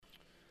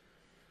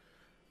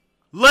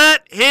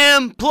Let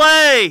him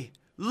play!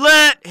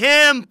 Let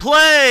him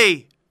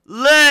play!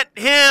 Let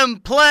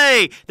him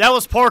play! That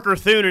was Parker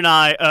Thune and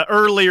I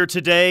earlier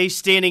today,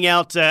 standing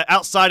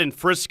outside in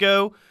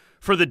Frisco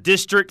for the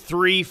District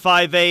 3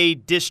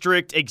 5A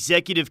District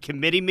Executive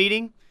Committee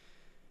meeting.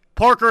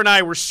 Parker and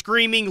I were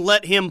screaming,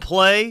 let him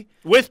play.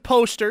 With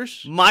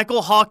posters.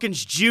 Michael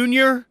Hawkins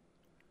Jr.,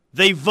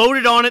 they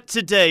voted on it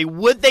today.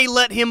 Would they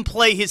let him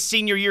play his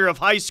senior year of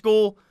high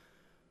school?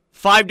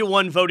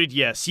 5-1 voted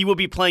yes. He will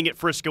be playing at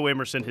Frisco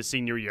Emerson his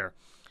senior year.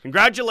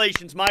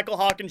 Congratulations, Michael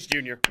Hawkins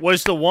Jr.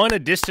 Was the one a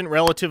distant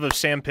relative of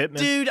Sam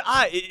Pittman? Dude,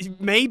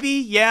 maybe,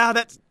 yeah,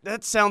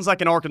 that sounds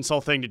like an Arkansas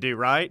thing to do,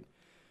 right?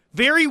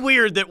 Very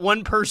weird that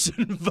one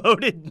person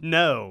voted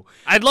no.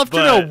 I'd love to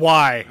know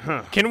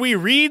why. Can we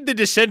read the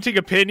dissenting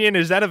opinion?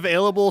 Is that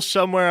available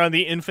somewhere on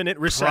the infinite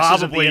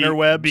recesses of the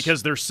interwebs?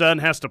 Because their son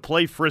has to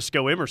play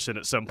Frisco Emerson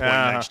at some point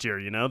next year.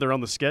 You know, they're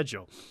on the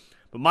schedule.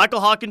 But Michael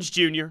Hawkins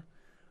Jr.,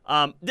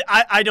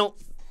 I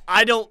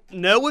don't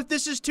know if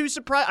this is too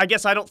surprising. I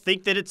guess I don't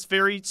think that it's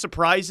very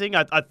surprising.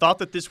 I thought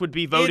that this would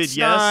be voted it's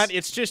yes. Not.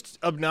 It's just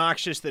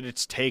obnoxious that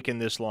it's taken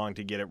this long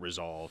to get it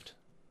resolved.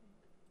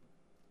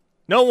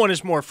 No one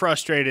is more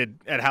frustrated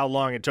at how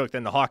long it took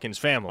than the Hawkins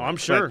family. I'm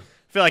sure. But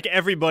I feel like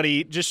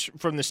everybody, just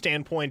from the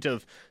standpoint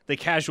of the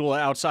casual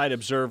outside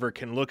observer,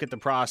 can look at the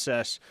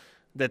process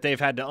that they've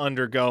had to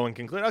undergo and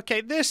conclude,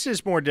 okay, this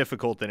is more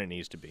difficult than it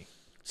needs to be.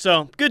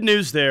 So, good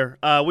news there.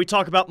 We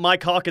talk about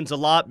Mike Hawkins a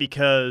lot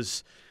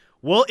because,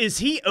 well, is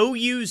he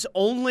OU's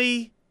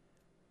only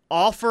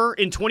offer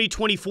in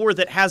 2024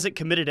 that hasn't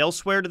committed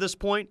elsewhere to this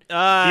point?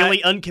 The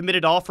only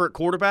uncommitted offer at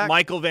quarterback?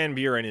 Michael Van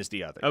Buren is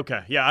the other.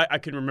 Okay, yeah, I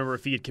couldn't remember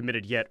if he had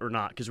committed yet or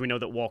not because we know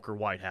that Walker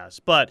White has.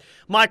 But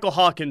Michael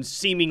Hawkins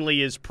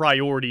seemingly is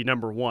priority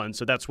number one,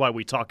 so that's why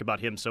we talk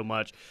about him so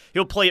much.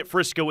 He'll play at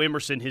Frisco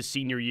Emerson his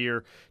senior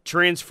year,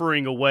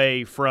 transferring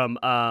away from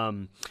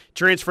Allen.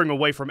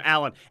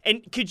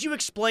 And could you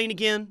explain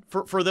again,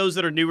 for those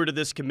that are newer to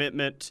this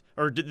commitment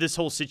or this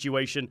whole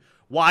situation,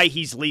 why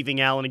he's leaving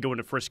Allen and going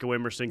to Frisco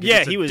Emerson? Yeah,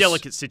 it's a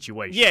delicate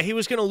situation. Yeah, he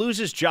was going to lose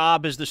his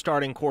job as the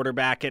starting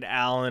quarterback at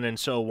Allen and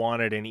so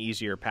wanted an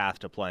easier path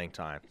to playing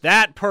time.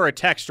 That per a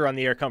texter on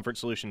the Air Comfort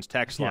Solutions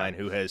text line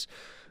who has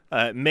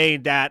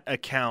made that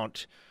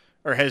account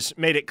or has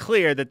made it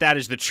clear that that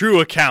is the true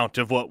account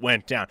of what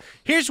went down.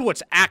 Here's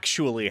what's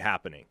actually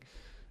happening.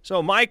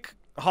 So Mike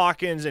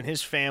Hawkins and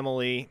his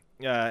family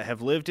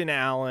have lived in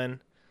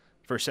Allen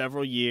for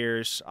several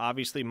years.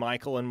 Obviously,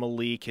 Michael and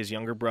Malik, his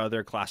younger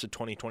brother, class of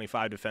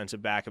 2025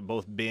 defensive back, have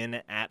both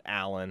been at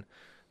Allen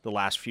the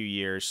last few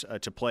years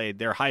to play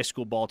their high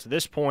school ball to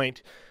this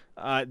point.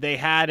 They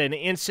had an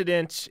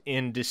incident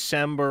in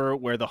December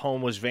where the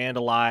home was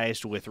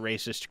vandalized with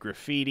racist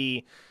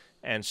graffiti.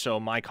 And so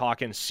Mike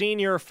Hawkins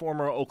Sr.,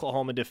 former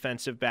Oklahoma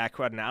defensive back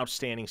who had an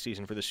outstanding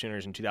season for the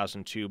Sooners in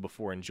 2002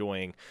 before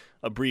enjoying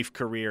a brief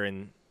career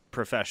in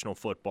professional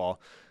football,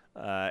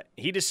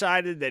 he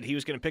decided that he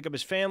was going to pick up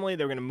his family.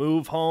 They were going to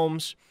move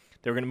homes.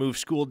 They were going to move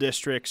school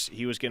districts.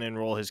 He was going to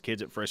enroll his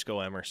kids at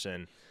Frisco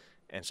Emerson.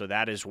 And so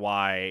that is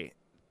why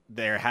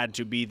there had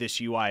to be this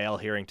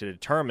UIL hearing to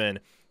determine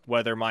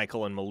whether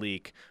Michael and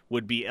Malik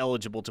would be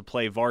eligible to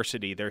play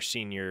varsity their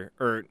senior,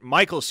 or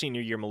Michael's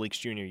senior year, Malik's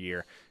junior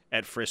year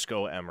at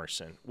Frisco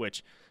Emerson,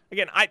 which,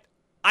 again,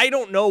 I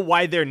don't know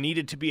why there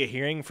needed to be a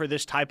hearing for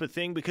this type of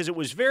thing because it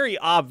was very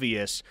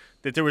obvious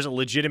that there was a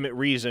legitimate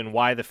reason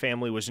why the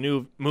family was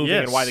moving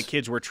and why the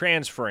kids were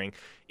transferring.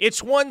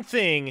 It's one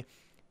thing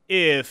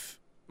if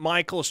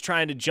Michael's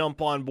trying to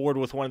jump on board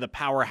with one of the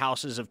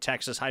powerhouses of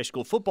Texas high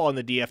school football in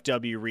the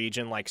DFW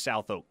region like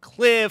South Oak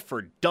Cliff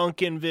or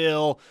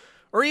Duncanville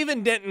or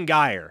even Denton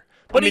Guyer.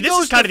 But this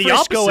is kind of the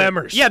opposite.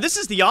 Emerson. Yeah, this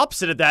is the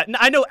opposite of that. And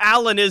I know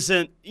Allen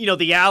isn't,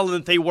 the Allen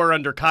that they were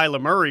under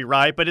Kyler Murray,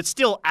 right? But it's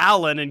still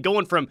Allen, and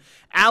going from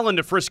Allen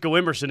to Frisco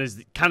Emerson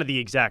is kind of the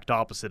exact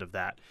opposite of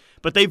that.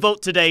 But they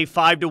vote today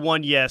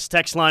 5-1 yes.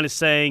 Text line is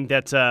saying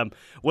that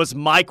was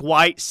Mike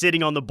White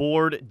sitting on the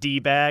board,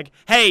 D-bag.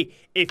 Hey,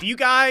 if you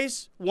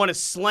guys want to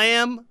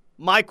slam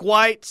Mike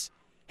White's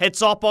head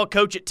softball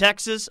coach at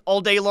Texas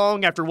all day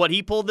long after what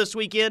he pulled this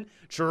weekend,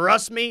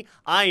 trust me,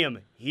 I am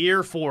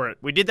here for it.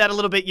 We did that a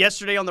little bit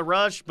yesterday on The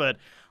Rush, but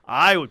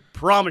I would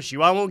promise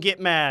you I won't get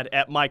mad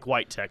at Mike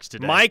White text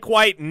today. Mike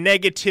White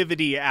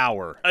negativity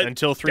hour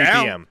until 3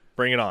 p.m.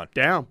 Bring it on.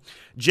 Down.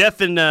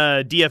 Jeff in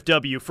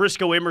DFW,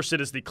 Frisco Emerson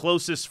is the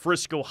closest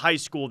Frisco high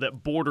school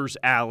that borders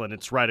Allen.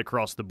 It's right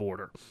across the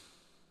border.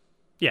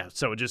 Yeah,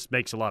 so it just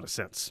makes a lot of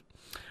sense.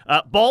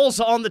 Balls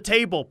on the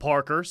table,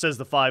 Parker, says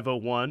the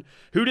 501.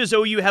 Who does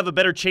OU have a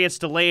better chance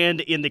to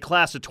land in the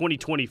class of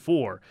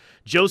 2024?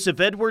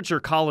 Joseph Edwards or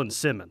Colin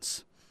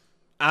Simmons?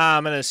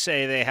 I'm going to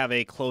say they have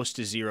a close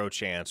to zero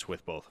chance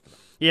with both of them.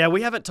 Yeah,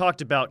 we haven't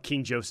talked about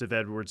King Joseph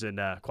Edwards in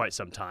quite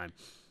some time.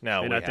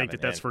 No, and I think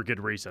that's for good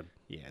reason.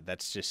 Yeah,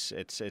 that's just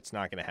it's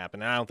not going to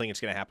happen. And I don't think it's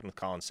going to happen with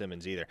Colin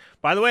Simmons either.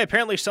 By the way,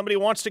 apparently somebody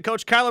wants to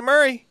coach Kyler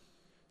Murray.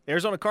 The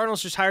Arizona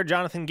Cardinals just hired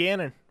Jonathan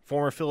Gannon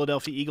former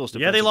Philadelphia Eagles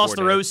defensive Yeah, they lost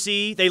their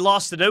coordinator. OC. They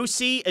lost an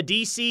OC, a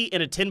DC,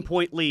 and a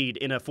 10-point lead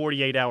in a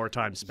 48-hour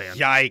time span.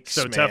 Yikes,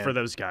 So man. tough for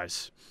those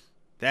guys.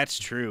 That's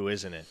true,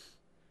 isn't it?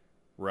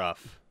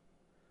 Rough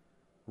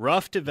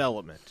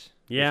development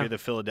if Yeah. you're the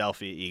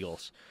Philadelphia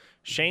Eagles.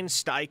 Shane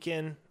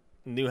Steichen,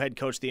 new head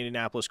coach of the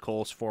Indianapolis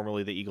Colts,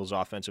 formerly the Eagles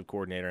offensive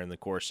coordinator, and of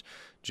course,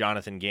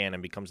 Jonathan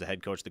Gannon becomes the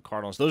head coach of the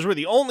Cardinals. Those were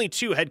the only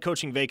 2 head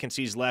coaching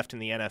vacancies left in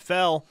the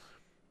NFL.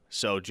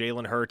 So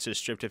Jalen Hurts is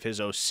stripped of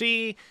his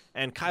OC,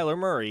 and Kyler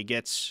Murray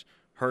gets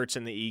Hurts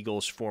and the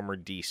Eagles' former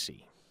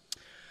DC.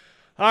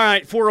 All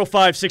right,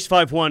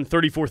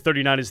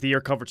 405-651-3439 is the Air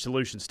Comfort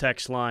Solutions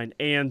text line,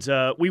 and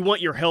we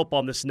want your help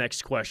on this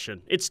next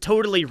question. It's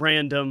totally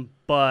random,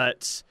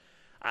 but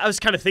I was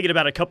kind of thinking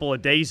about it a couple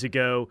of days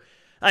ago.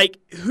 Like,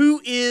 who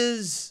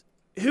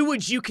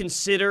would you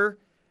consider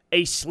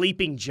a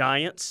sleeping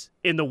giant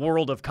in the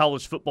world of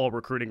college football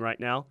recruiting right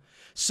now?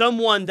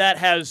 Someone that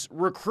has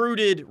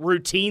recruited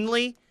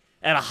routinely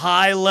at a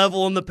high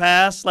level in the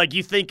past. Like,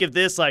 you think of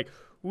this like,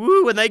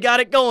 woo, when they got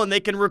it going,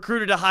 they can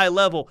recruit at a high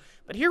level.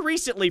 But here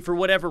recently, for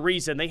whatever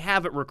reason, they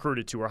haven't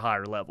recruited to a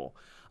higher level.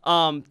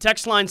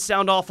 Text lines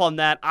sound off on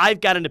that. I've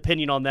got an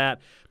opinion on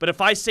that. But if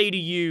I say to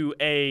you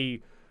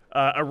a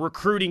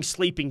recruiting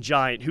sleeping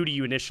giant, who do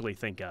you initially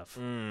think of?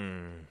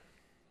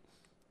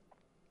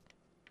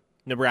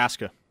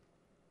 Nebraska.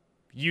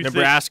 You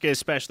Nebraska,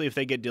 especially if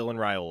they get Dylan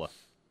Raiola.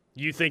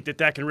 You think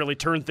that can really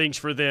turn things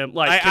for them?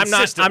 Like, I'm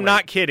consistently?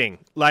 not kidding.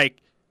 Like,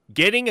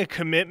 getting a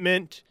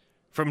commitment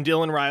from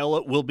Dylan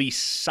Raiola will be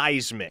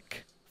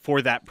seismic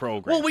for that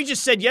program. Well, we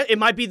just said, yeah, it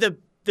might be the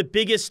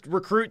biggest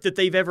recruit that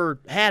they've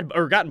ever had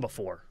or gotten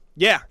before.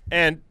 Yeah,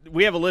 and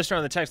we have a listener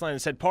on the text line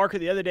that said, Parker,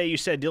 the other day you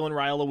said Dylan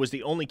Raiola was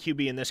the only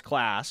QB in this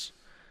class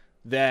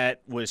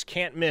that was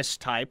can't-miss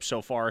type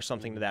so far, or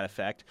something to that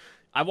effect.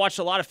 I've watched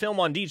a lot of film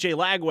on DJ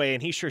Lagway,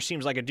 and he sure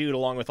seems like a dude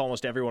along with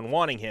almost everyone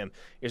wanting him.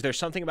 Is there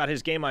something about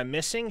his game I'm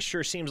missing?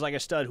 Sure seems like a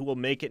stud who will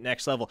make it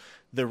next level.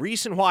 The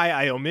reason why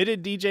I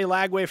omitted DJ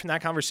Lagway from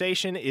that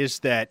conversation is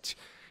that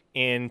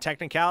in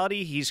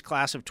technicality, he's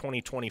class of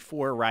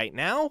 2024 right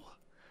now.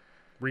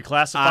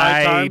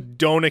 Reclassified time? I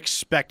don't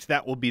expect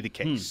that will be the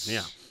case.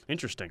 Yeah,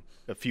 interesting.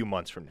 A few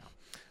months from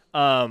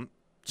now.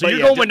 So you're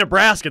going with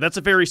Nebraska. That's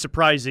a very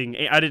surprising.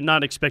 I did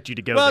not expect you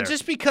to go there. Well,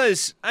 just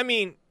because, I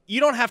mean, you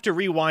don't have to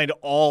rewind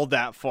all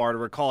that far to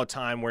recall a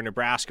time where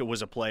Nebraska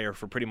was a player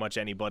for pretty much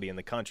anybody in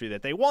the country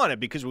that they wanted,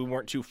 because we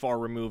weren't too far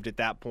removed at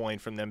that point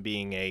from them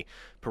being a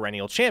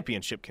perennial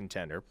championship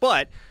contender.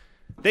 But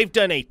they've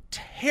done a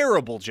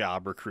terrible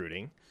job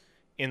recruiting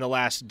in the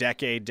last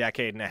decade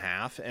and a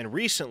half, and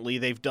recently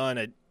they've done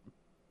a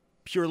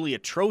purely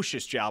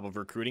atrocious job of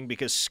recruiting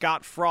because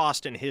Scott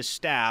Frost and his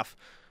staff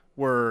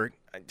were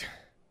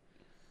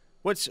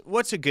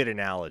what's a good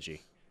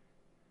analogy?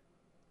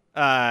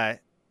 The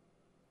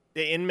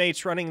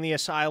inmates running the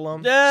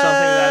asylum, something to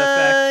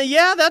that effect.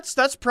 Yeah, that's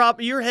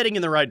you're heading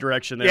in the right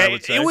direction there, Yeah, I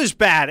would say. it was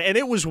bad, and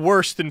it was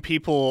worse than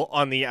people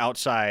on the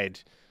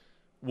outside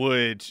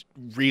would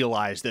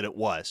realize that it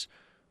was.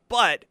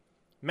 But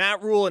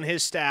Matt Rule and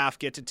his staff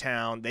get to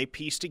town. They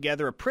piece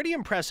together a pretty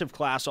impressive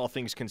class, all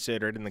things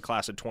considered, in the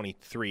class of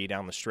 23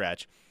 down the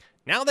stretch.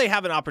 Now they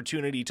have an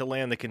opportunity to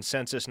land the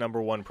consensus number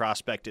 1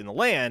 prospect in the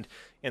land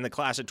in the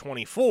class of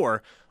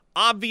 24.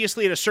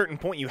 Obviously, at a certain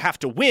point, you have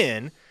to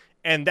win,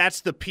 and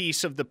that's the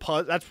piece of the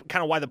puzzle. That's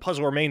kind of why the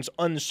puzzle remains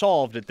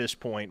unsolved at this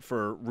point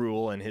for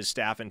Rule and his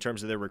staff in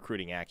terms of their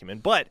recruiting acumen.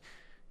 But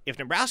if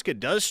Nebraska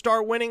does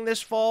start winning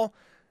this fall,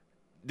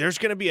 there's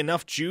going to be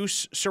enough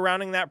juice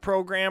surrounding that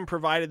program,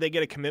 provided they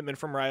get a commitment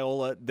from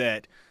Raiola,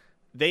 that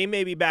they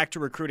may be back to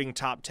recruiting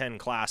top 10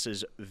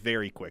 classes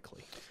very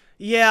quickly.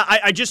 Yeah,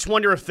 I just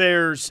wonder if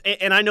there's –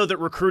 and I know that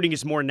recruiting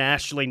is more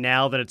nationally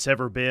now than it's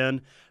ever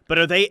been, but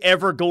are they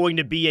ever going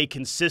to be a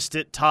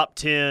consistent top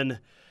 10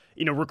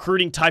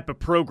 recruiting type of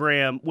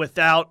program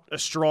without a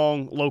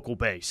strong local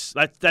base?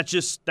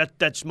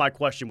 That's my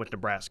question with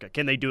Nebraska.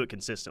 Can they do it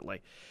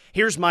consistently?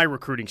 Here's my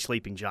recruiting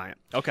sleeping giant.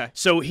 Okay.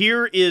 So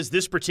here is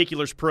this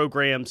particular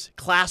program's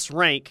class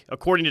rank,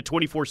 according to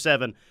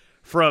 24/7,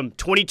 from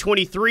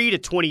 2023 to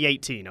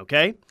 2018,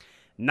 okay?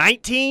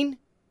 19,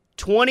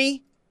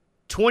 20,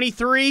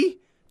 23,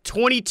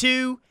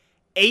 22,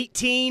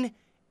 18,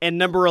 and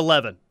number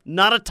 11.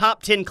 Not a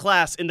top 10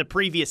 class in the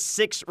previous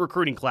 6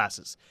 recruiting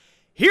classes.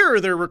 Here are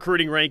their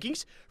recruiting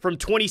rankings from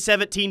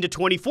 2017 to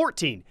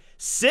 2014.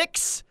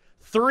 6,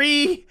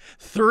 3,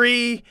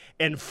 3,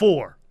 and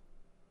 4.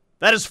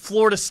 That is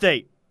Florida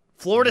State.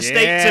 Florida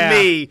State, to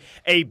me,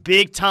 a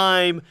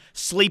big-time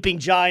sleeping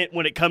giant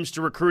when it comes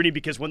to recruiting,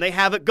 because when they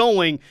have it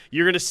going,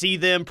 you're going to see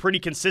them pretty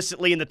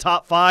consistently in the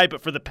top 5, but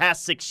for the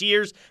past 6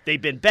 years,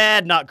 they've been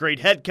bad, not great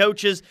head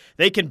coaches.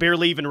 They can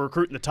barely even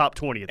recruit in the top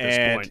 20 at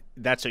this point.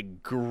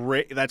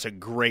 That's a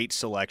great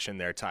selection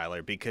there,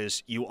 Tyler,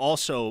 because you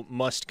also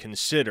must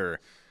consider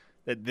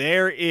that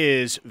there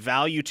is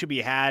value to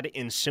be had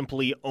in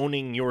simply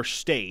owning your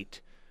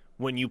state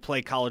when you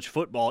play college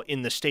football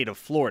in the state of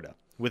Florida,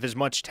 with as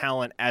much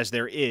talent as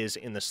there is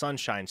in the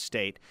Sunshine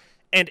State.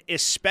 And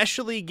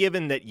especially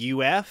given that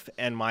UF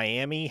and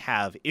Miami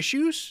have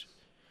issues,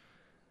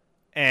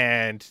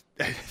 and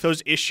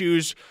those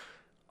issues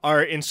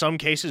are in some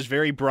cases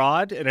very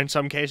broad, and in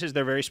some cases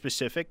they're very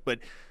specific, but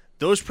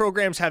those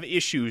programs have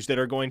issues that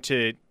are going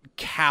to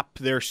cap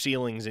their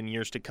ceilings in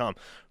years to come.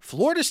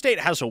 Florida State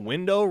has a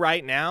window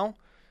right now,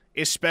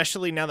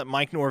 especially now that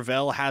Mike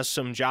Norvell has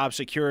some job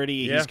security.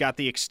 Yeah. He's got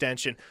the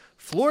extension.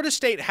 Florida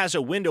State has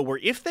a window where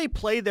if they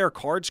play their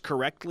cards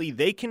correctly,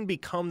 they can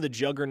become the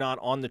juggernaut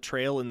on the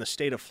trail in the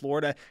state of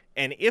Florida.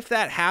 And if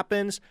that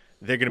happens,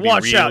 they're going to be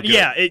Watch real out. good.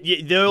 Yeah,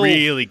 they'll,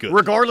 really good.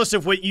 Regardless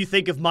of what you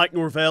think of Mike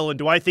Norvell, and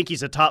do I think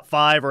he's a top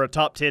 5 or a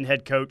top 10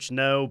 head coach?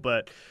 No,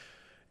 but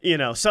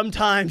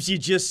sometimes you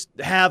just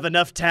have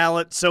enough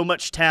talent, so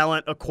much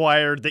talent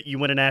acquired that you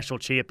win a national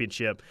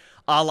championship,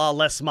 a la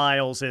Les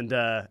Miles and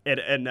Ed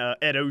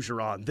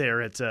Ogeron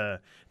there at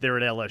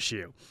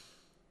LSU.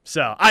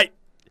 So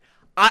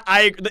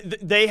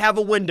they have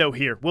a window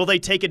here. Will they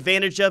take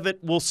advantage of it?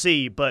 We'll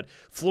see. But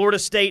Florida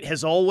State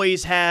has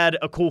always had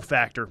a cool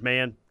factor,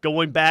 man.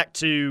 Going back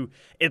to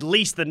at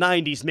least the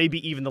 90s,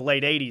 maybe even the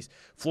late 80s.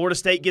 Florida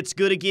State gets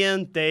good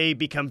again, they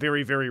become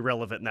very, very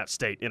relevant in that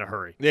state in a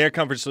hurry. The Air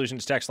Comfort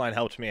Solutions text line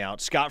helped me out.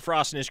 Scott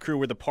Frost and his crew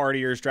were the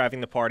partiers driving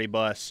the party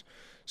bus.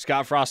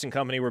 Scott Frost and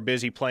company were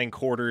busy playing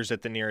quarters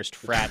at the nearest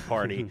frat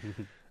party.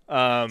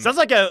 Sounds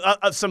like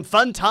some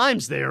fun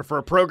times there for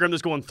a program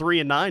that's going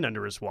 3-9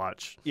 under his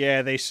watch.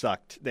 Yeah, they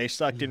sucked. They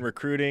sucked in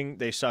recruiting.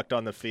 They sucked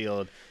on the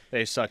field.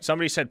 They sucked.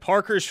 Somebody said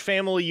Parker's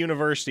family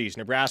universities,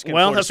 Nebraska and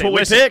Florida that's State. what we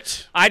Listen,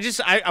 picked.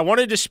 I want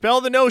to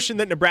dispel the notion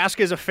that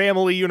Nebraska is a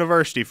family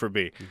university for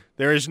me.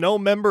 There is no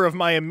member of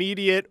my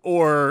immediate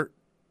or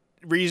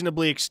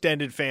reasonably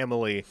extended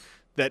family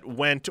that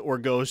went or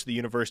goes to the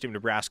University of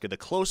Nebraska. The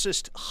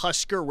closest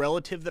Husker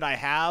relative that I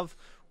have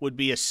would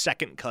be a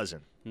second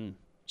cousin.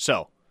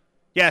 So,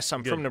 yes,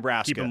 I'm from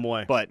Nebraska, Keep 'em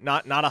away. but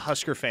not a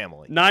Husker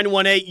family.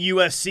 918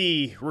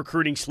 USC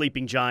recruiting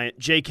sleeping giant.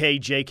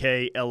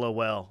 JK,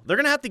 LOL. They're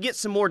going to have to get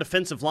some more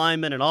defensive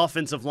linemen and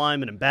offensive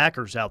linemen and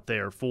backers out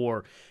there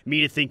for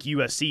me to think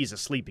USC is a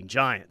sleeping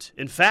giant.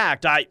 In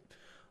fact, I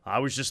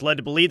was just led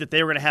to believe that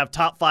they were going to have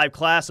top 5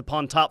 class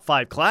upon top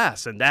 5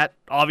 class, and that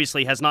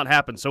obviously has not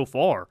happened so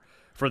far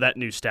for that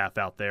new staff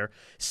out there.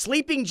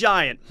 Sleeping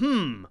giant,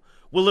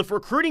 Well, if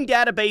recruiting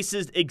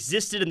databases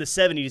existed in the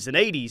 70s and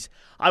 80s,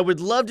 I would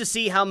love to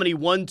see how many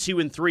 1, 2,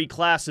 and 3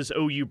 classes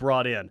OU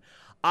brought in.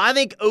 I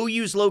think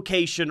OU's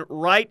location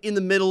right in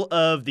the middle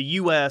of the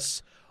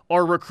U.S.,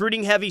 our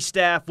recruiting-heavy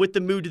staff with the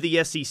move to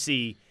the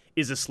SEC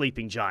is a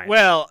sleeping giant.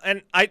 Well,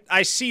 and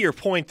I see your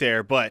point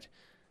there, but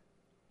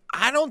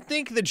I don't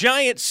think the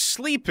Giants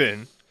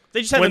sleeping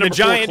they just had when the number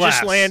 4 Giant class.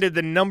 just landed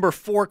the number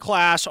 4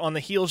 class on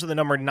the heels of the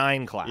number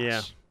 9 class.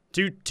 Yeah,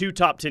 two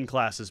top 10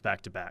 classes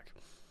back-to-back.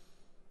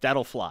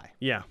 That'll fly.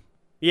 Yeah,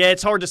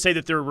 it's hard to say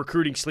that they're a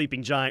recruiting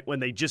sleeping giant when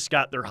they just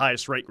got their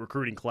highest-ranked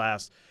recruiting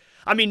class.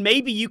 I mean,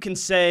 maybe you can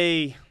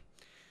say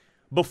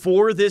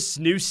before this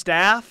new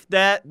staff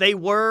that they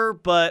were,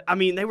 but, I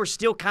mean, they were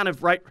still kind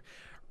of right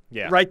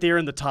there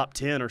in the top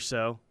 10 or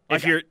so.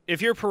 If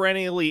you're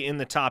perennially in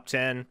the top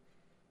 10,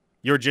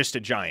 you're just a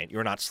giant.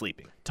 You're not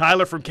sleeping.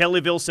 Tyler from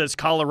Kellyville says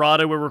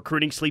Colorado a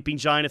recruiting sleeping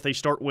giant if they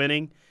start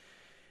winning.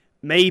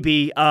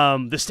 Maybe.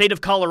 The state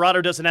of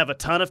Colorado doesn't have a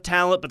ton of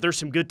talent, but there's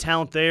some good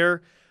talent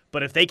there.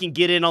 But if they can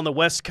get in on the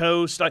West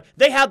Coast,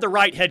 they have the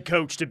right head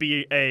coach to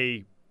be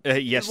a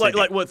yes, like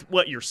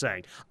what you're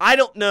saying. I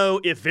don't know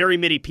if very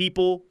many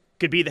people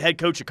could be the head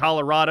coach of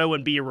Colorado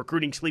and be a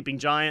recruiting sleeping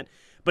giant.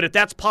 But if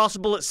that's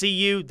possible at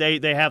CU,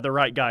 they have the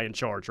right guy in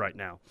charge right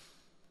now.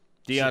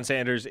 Deion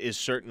Sanders is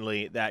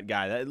certainly that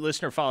guy. That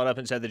listener followed up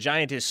and said the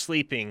Giant is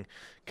sleeping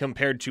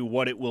compared to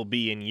what it will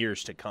be in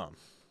years to come.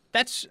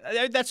 That's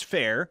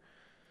fair.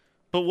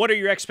 But what are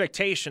your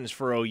expectations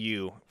for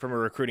OU from a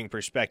recruiting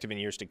perspective in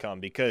years to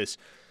come? Because,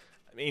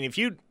 I mean, if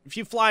you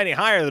fly any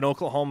higher than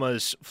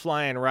Oklahoma's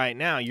flying right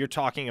now, you're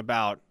talking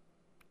about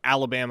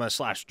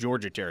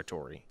Alabama/Georgia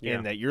territory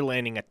in that you're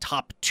landing a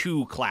top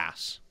 2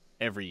 class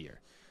every year.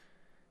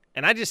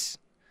 And I just,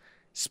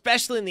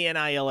 especially in the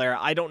NIL era,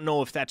 I don't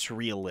know if that's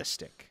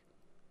realistic.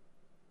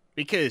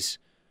 Because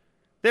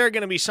there are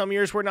going to be some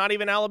years where not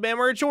even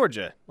Alabama or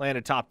Georgia land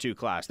a top 2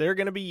 class. There are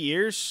going to be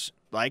years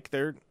like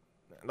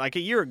a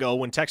year ago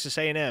when Texas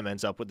A&M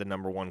ends up with the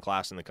number 1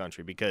 class in the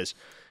country, because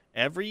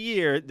every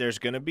year there's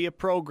going to be a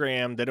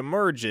program that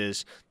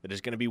emerges that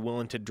is going to be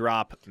willing to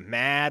drop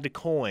mad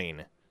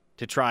coin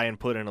to try and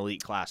put an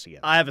elite class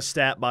together. I have a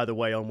stat, by the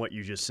way, on what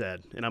you just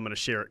said, and I'm going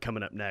to share it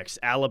coming up next.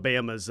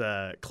 Alabama's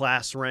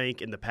class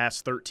rank in the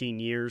past 13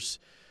 years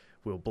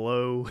will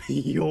blow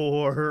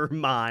your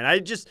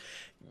mind.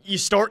 You're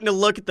starting to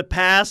look at the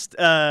past.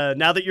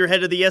 Now that you're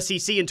head of the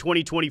SEC in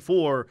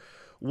 2024,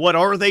 what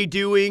are they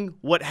doing?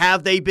 What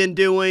have they been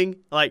doing?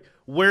 Like,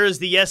 where has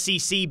the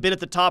SEC been at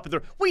the top of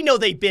we know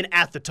they've been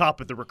at the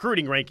top of the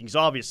recruiting rankings,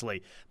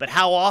 obviously, but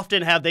how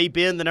often have they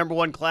been the number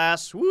 1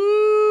 class?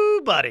 Woo,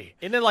 buddy.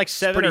 Isn't it like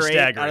 7 pretty or 8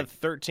 staggering. out of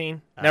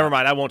 13? Never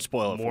mind. I won't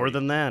spoil it for More you.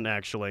 than that,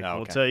 actually. Oh,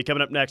 We'll okay. tell you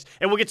coming up next.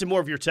 And we'll get to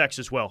more of your texts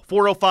as well.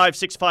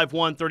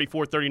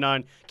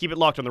 405-651-3439. Keep it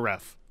locked on the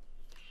Ref.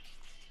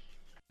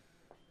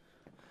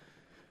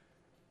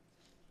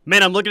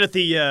 Man, I'm looking at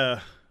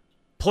the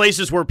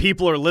places where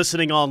people are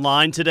listening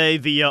online today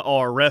via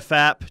our Ref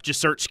app. Just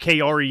search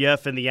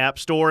KREF in the App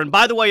Store. And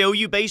by the way,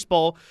 OU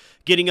Baseball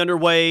getting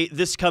underway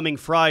this coming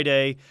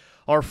Friday.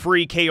 Our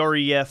free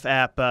KREF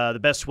app, the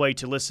best way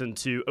to listen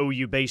to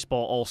OU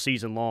Baseball all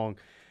season long.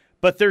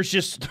 But there's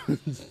just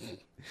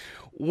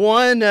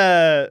one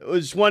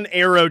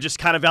arrow just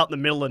kind of out in the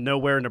middle of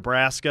nowhere,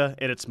 Nebraska,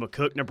 and it's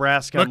McCook,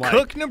 Nebraska. I'm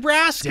like,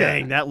 Nebraska.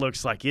 dang, that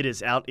looks like it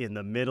is out in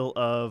the middle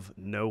of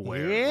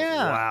nowhere.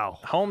 Yeah. Wow.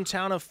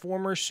 Hometown of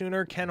former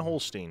Sooner Ken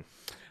Holstein.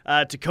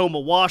 Tacoma,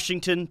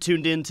 Washington,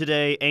 tuned in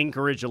today.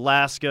 Anchorage,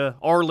 Alaska.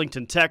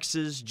 Arlington,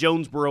 Texas.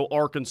 Jonesboro,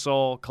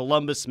 Arkansas.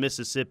 Columbus,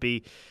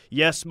 Mississippi.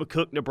 Yes,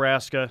 McCook,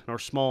 Nebraska, our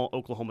small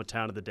Oklahoma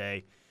town of the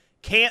day.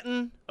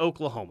 Canton,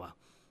 Oklahoma.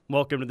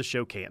 Welcome to the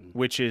show, Canton.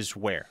 Which is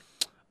where?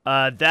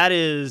 That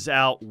is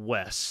out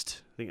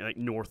west. I think like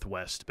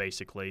northwest,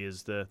 basically,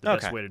 is the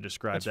best Okay. way to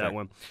describe That's that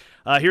fair.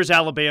 one. Here's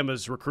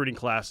Alabama's recruiting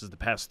classes the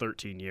past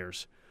 13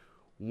 years.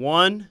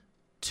 1,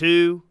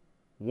 2,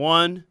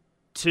 1,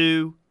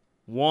 2,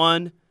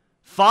 1,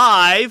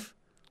 5.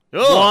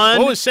 Oh, One.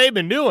 what was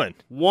Saban doing?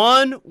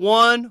 1,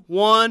 1,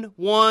 1,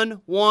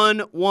 1, 1,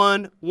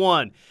 1,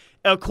 1.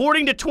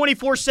 According to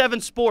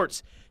 24/7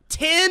 Sports,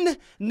 10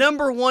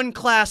 number one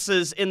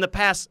classes in the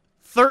past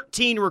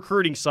 13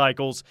 recruiting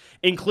cycles,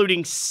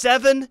 including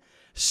 7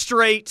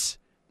 straight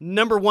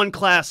number one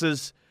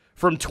classes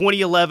from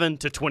 2011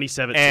 to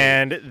 2017.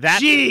 And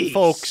that, Jeez.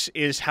 folks,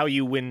 is how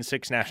you win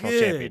 6 national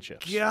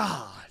championships.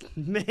 God,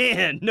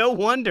 man, no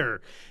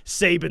wonder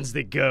Saban's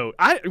the GOAT.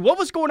 What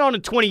was going on in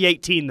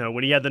 2018, though,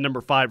 when he had the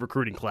number 5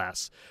 recruiting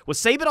class? Was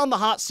Saban on the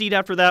hot seat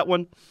after that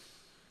one?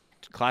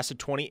 Class of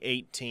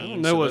 2018. I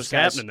don't know what's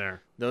happening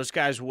there. Those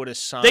guys would have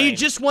signed. They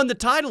just won the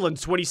title in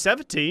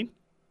 2017.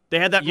 They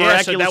had that yeah,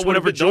 so miraculous that win would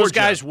over have Georgia. those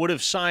guys would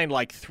have signed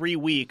like 3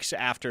 weeks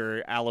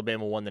after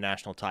Alabama won the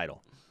national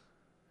title.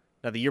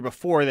 Now the year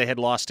before they had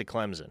lost to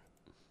Clemson.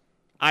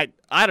 I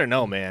don't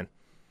know, man.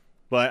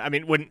 But I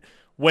mean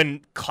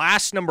when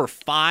class number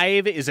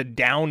 5 is a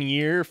down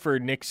year for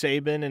Nick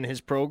Saban and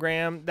his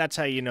program, that's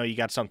how you know you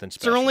got something It's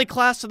special. their only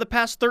class of the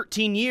past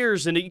 13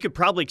 years, and you could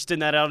probably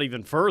extend that out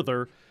even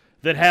further.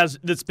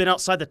 That's been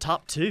outside the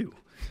top 2.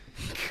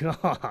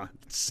 God,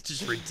 it's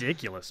just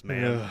ridiculous,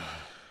 man.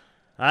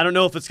 I don't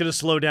know if it's going to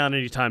slow down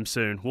anytime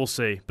soon. We'll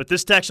see. But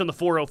this text on the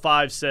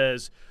 405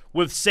 says,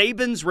 with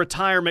Saban's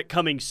retirement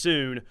coming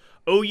soon,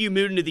 OU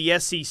moved into the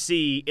SEC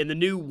in the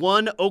new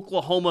One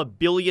Oklahoma $1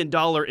 billion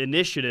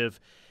initiative.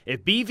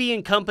 If BV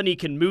and company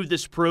can move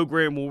this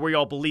program where we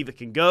all believe it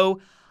can go,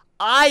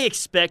 I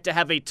expect to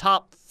have a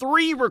top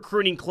 3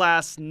 recruiting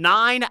class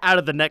 9 out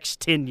of the next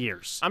 10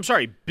 years. I'm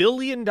sorry, $1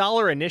 billion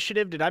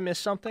initiative? Did I miss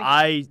something?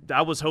 I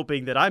was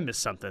hoping that I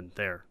missed something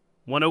there.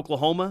 One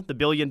Oklahoma, the $1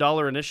 billion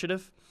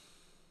initiative.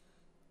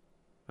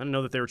 I didn't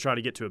know that they were trying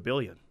to get to $1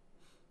 billion.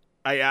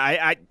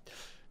 I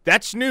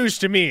that's news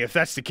to me if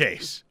that's the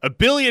case. $1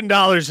 billion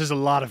is a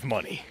lot of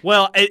money.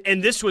 Well,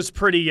 and this was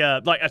pretty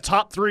like a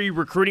top 3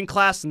 recruiting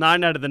class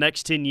 9 out of the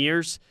next 10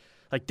 years.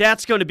 Like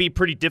that's going to be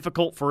pretty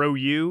difficult for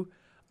OU.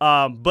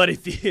 But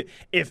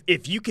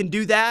if you can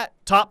do that,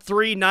 top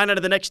 3 9 out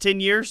of the next 10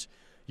 years,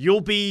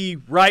 you'll be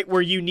right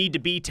where you need to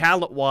be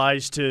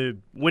talent-wise to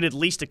win at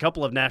least a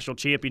couple of national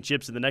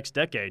championships in the next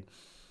decade.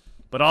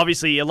 But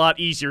obviously, a lot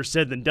easier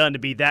said than done to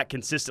be that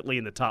consistently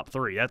in the top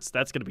 3. That's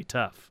going to be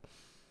tough.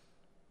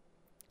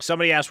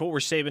 Somebody asked what were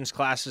Saban's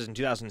classes in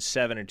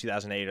 2007 and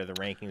 2008. Are the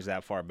rankings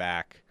that far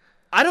back?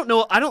 I don't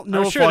know. I don't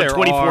know I'm if sure on there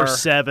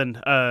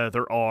 24/7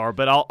 there are,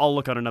 but I'll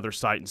look on another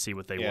site and see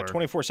what they Yeah, were.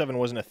 24/7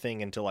 wasn't a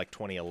thing until like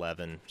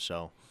 2011.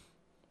 So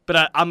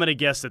But I'm going to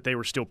guess that they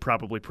were still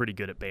probably pretty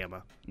good at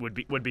Bama.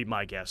 Would be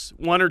my guess.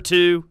 1 or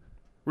 2,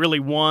 really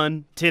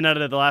 1. 10 out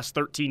of the last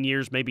 13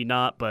 years, maybe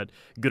not, but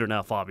good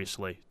enough,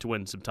 obviously, to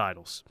win some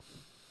titles.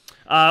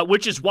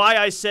 Which is why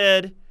I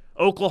said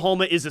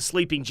Oklahoma is a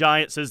sleeping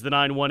giant, says the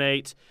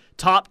 918.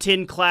 Top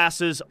 10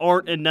 classes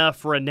aren't enough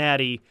for a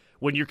natty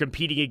when you're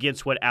competing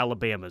against what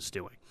Alabama's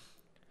doing.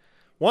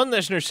 one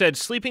listener said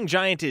sleeping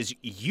giant is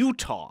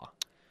Utah.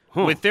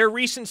 With their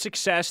recent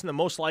success and the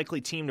most likely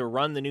team to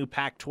run the new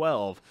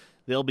Pac-12,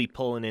 they'll be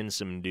pulling in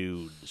some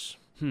dudes.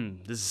 Does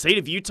the state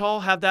of Utah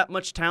have that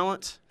much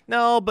talent?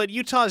 No, but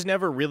Utah's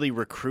never really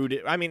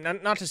recruited. I mean,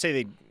 not to say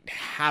they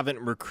haven't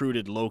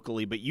recruited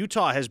locally, but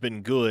Utah has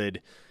been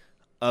good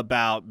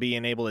about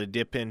being able to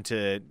dip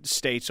into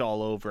states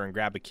all over and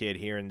grab a kid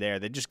here and there.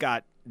 They just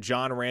got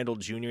John Randall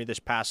Jr. this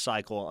past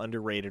cycle,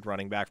 underrated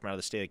running back from out of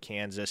the state of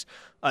Kansas.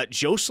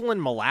 Jocelyn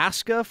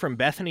Malaska from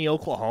Bethany,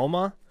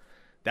 Oklahoma.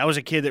 That was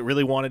a kid that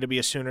really wanted to be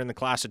a Sooner in the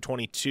class of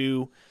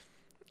 22.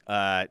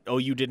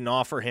 OU didn't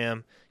offer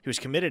him. He was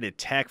committed to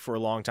Tech for a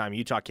long time.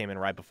 Utah came in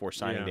right before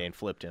signing day and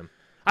flipped him.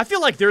 I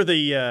feel like they're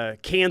the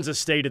Kansas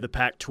State of the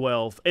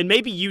Pac-12, and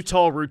maybe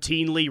Utah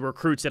routinely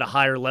recruits at a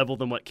higher level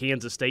than what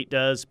Kansas State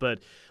does, but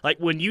like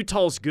when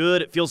Utah's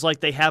good, it feels like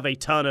they have a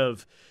ton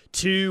of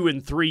 2-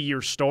 and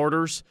 3-year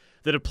starters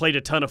that have played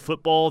a ton of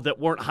football that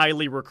weren't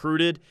highly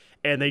recruited,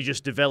 and they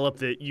just developed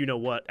the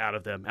you-know-what out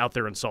of them out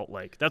there in Salt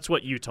Lake. That's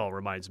what Utah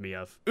reminds me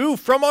of. Ooh,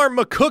 from our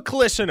McCook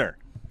listener.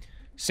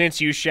 Since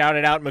you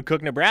shouted out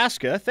McCook,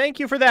 Nebraska, thank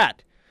you for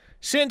that.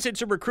 Since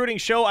it's a recruiting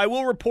show, I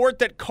will report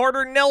that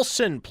Carter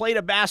Nelson played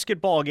a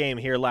basketball game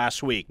here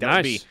last week. That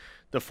would be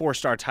the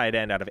 4-star tight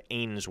end out of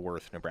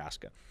Ainsworth,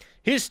 Nebraska.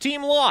 His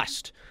team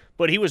lost,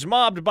 but he was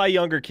mobbed by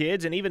younger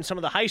kids and even some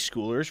of the high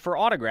schoolers for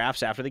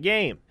autographs after the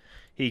game.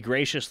 He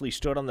graciously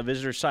stood on the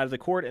visitor's side of the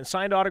court and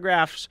signed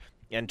autographs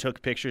and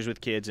took pictures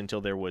with kids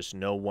until there was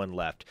no one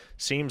left.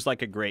 Seems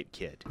like a great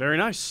kid. Very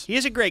nice. He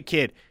is a great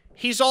kid.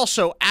 He's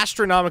also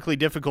astronomically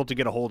difficult to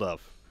get a hold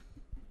of.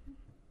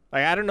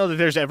 Like, I don't know that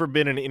there's ever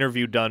been an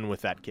interview done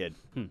with that kid.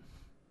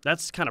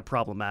 That's kind of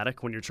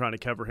problematic when you're trying to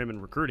cover him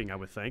in recruiting, I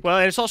would think. Well,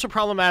 and it's also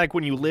problematic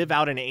when you live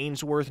out in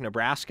Ainsworth,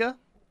 Nebraska,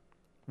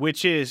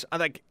 which is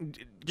like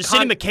just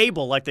send him a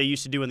cable like they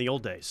used to do in the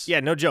old days. Yeah,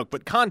 no joke.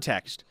 But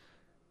context.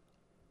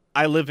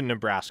 I live in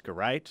Nebraska,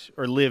 right?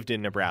 Or lived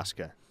in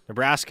Nebraska.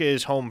 Nebraska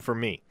is home for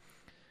me.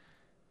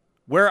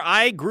 Where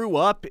I grew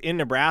up in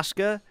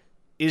Nebraska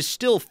is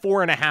still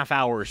 4.5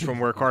 hours from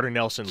where Carter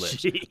Nelson lives.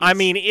 Jeez. I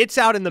mean, it's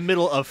out in the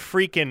middle of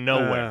freaking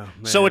nowhere.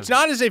 So it's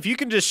not as if you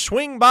can just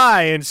swing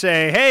by and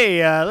say,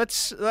 hey,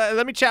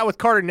 let me chat with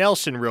Carter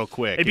Nelson real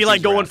quick. It'd be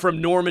like going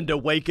from Norman to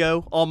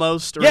Waco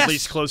almost, or at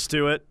least close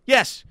to it.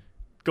 Yes.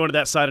 Going to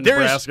that side of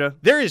Nebraska.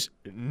 There is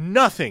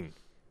nothing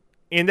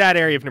in that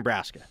area of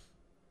Nebraska.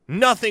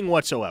 Nothing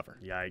whatsoever.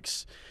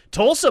 Yikes.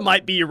 Tulsa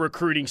might be a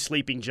recruiting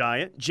sleeping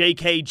giant.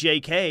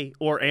 JK,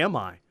 or am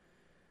I?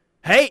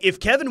 Hey, if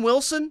Kevin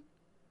Wilson,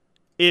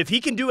 if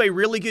he can do a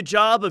really good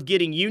job of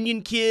getting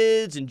Union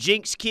kids and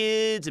Jinx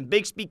kids and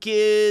Bixby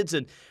kids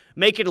and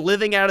making a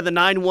living out of the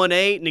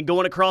 918 and then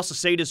going across the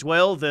state as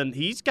well, then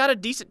he's got a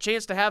decent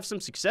chance to have some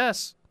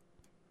success.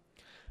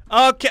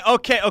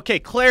 Okay.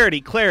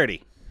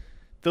 Clarity.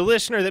 The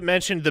listener that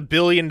mentioned the $1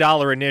 billion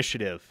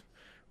initiative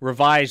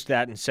revised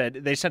that and said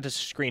they sent us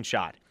a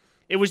screenshot.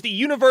 It was the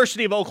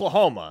University of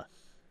Oklahoma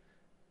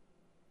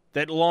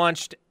that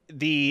launched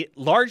the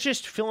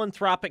largest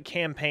philanthropic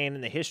campaign in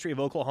the history of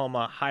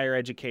Oklahoma higher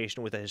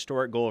education with a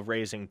historic goal of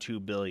raising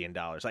 $2 billion.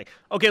 Like,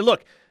 okay,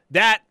 look,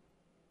 that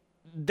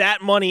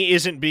money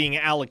isn't being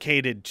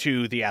allocated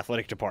to the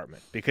athletic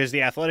department because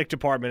the athletic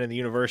department and the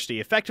university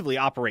effectively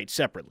operate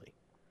separately.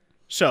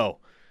 So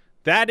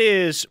that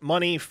is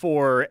money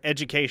for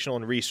educational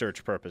and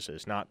research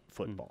purposes, not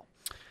football.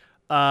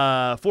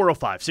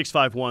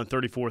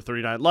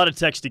 405-651-3439. A lot of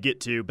text to get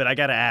to, but I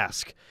got to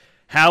ask,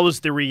 how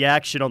was the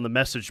reaction on the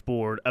message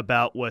board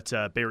about what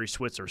Barry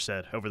Switzer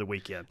said over the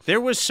weekend?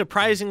 There was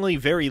surprisingly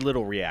very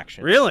little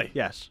reaction. Really?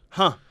 Yes.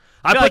 Huh.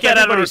 I put that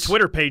out on our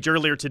Twitter page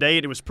earlier today,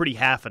 and it was pretty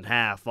half and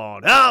half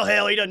on, oh,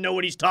 hell, he doesn't know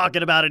what he's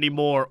talking about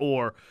anymore,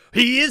 or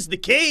he is the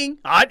king.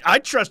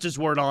 I'd trust his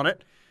word on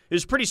it. It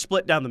was pretty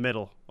split down the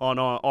middle on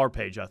our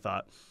page, I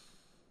thought,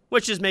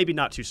 which is maybe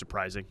not too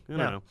surprising. I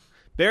don't know.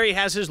 Barry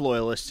has his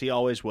loyalists. He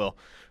always will.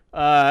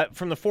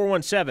 From the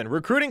 417,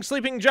 recruiting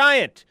sleeping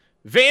giant,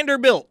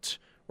 Vanderbilt.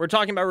 We're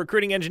talking about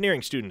recruiting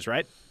engineering students,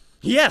 right?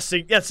 Yes,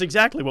 that's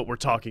exactly what we're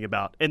talking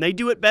about. And they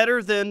do it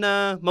better than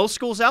most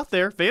schools out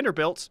there,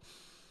 Vanderbilt's.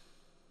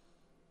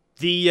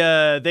 They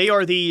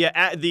are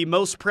the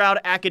most proud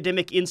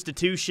academic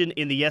institution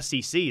in the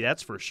SEC,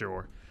 that's for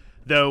sure.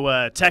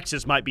 Though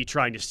Texas might be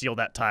trying to steal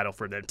that title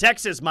for them.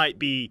 Texas might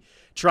be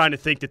trying to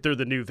think that they're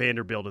the new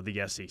Vanderbilt of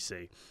the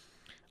SEC.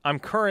 I'm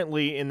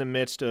currently in the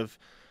midst of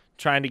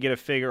trying to get a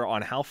figure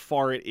on how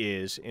far it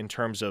is in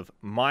terms of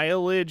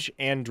mileage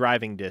and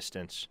driving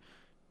distance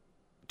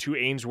to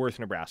Ainsworth,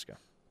 Nebraska.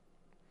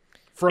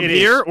 From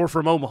here or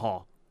from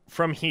Omaha?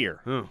 From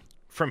here. Oh.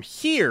 From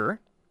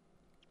here,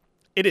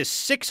 it is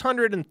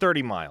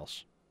 630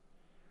 miles.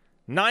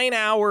 9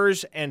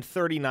 hours and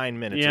 39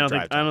 minutes of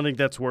drive time. I don't think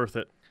that's worth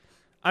it.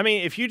 I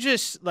mean, if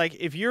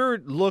you're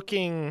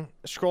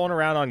scrolling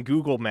around on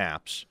Google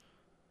Maps,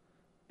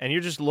 and you're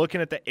just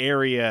looking at the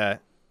area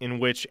in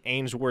which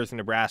Ainsworth,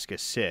 Nebraska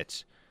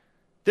sits,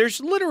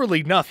 there's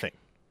literally nothing.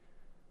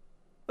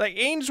 Like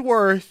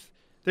Ainsworth,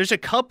 there's a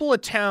couple of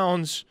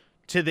towns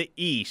to the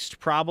east,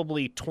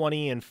 probably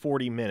 20 and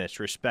 40 minutes,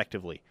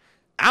 respectively.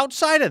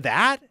 Outside of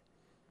that,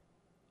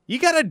 you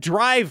got to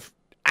drive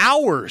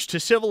hours to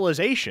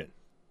civilization.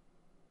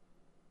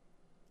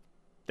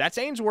 That's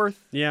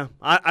Ainsworth. Yeah,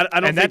 I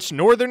don't. And that's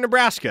northern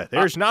Nebraska.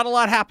 There's not a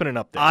lot happening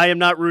up there. I am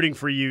not rooting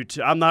for you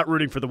to. I'm not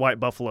rooting for the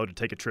White Buffalo to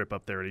take a trip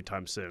up there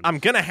anytime soon. I'm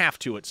gonna have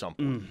to at some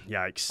point.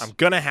 Yikes! I'm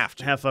gonna have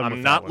to. Have fun.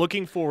 I'm not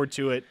looking forward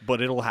to it,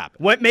 but it'll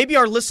happen. Maybe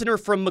our listener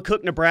from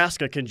McCook,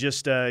 Nebraska, can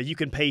just you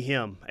can pay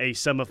him a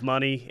sum of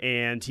money,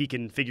 and he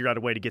can figure out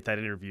a way to get that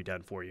interview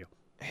done for you.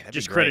 Hey,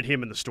 just credit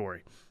him in the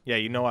story. Yeah,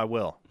 you know I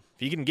will.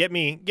 If you can get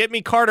me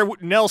Carter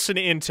Nelson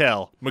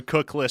intel,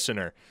 McCook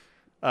listener,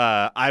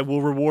 I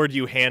will reward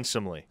you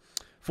handsomely.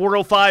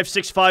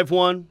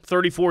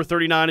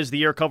 405-651-3439 is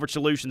the Air Comfort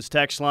Solutions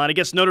text line. I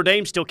guess Notre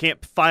Dame still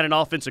can't find an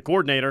offensive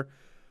coordinator.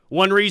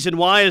 One reason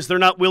why is they're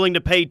not willing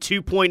to pay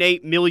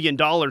 $2.8 million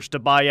to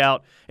buy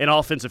out an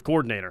offensive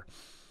coordinator.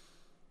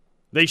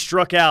 They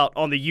struck out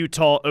on the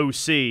Utah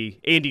OC,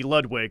 Andy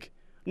Ludwig.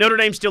 Notre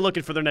Dame's still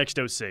looking for their next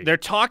OC. They're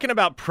talking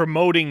about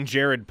promoting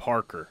Jared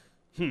Parker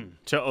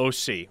to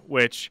OC,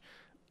 which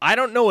I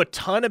don't know a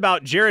ton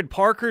about Jared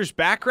Parker's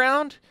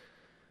background,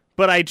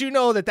 but I do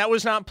know that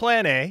was not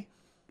plan A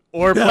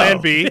or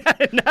plan B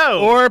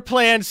or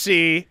plan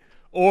C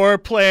or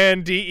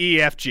plan D,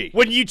 E, F, G.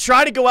 When you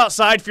try to go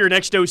outside for your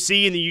next OC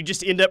and then you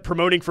just end up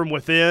promoting from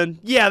within,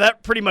 yeah,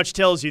 that pretty much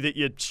tells you that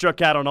you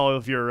struck out on all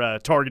of your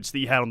targets that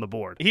you had on the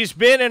board. He's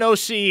been an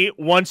OC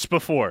once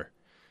before.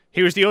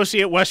 He was the OC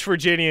at West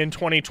Virginia in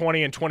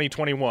 2020 and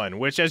 2021,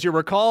 which, as you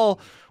recall,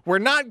 were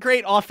not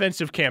great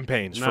offensive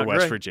campaigns for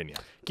West Virginia.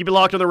 Keep it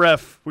locked on the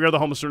ref. We are the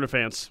home of Sooner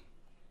fans.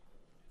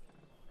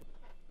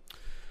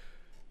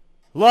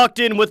 Locked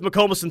in with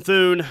McComas and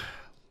Thune.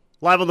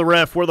 Live on the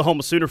ref, we're the home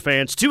of Sooner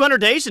fans.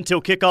 200 days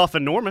until kickoff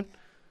in Norman.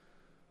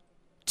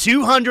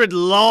 200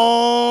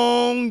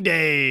 long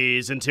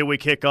days until we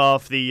kick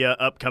off the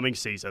upcoming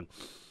season.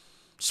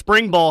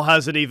 Spring ball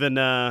hasn't even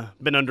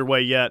been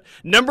underway yet.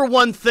 Number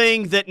one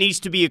thing that needs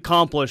to be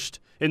accomplished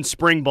in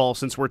spring ball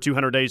since we're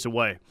 200 days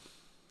away.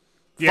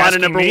 You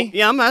asking me?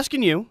 Yeah, I'm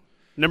asking you.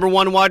 Number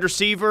one wide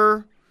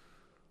receiver,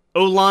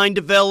 O-line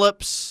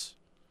develops.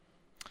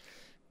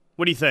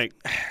 What do you think?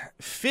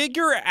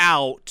 Figure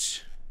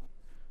out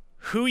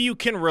who you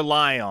can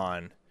rely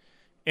on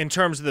in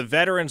terms of the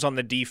veterans on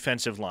the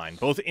defensive line,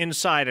 both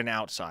inside and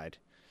outside.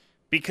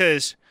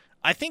 Because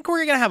I think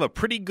we're going to have a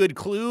pretty good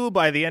clue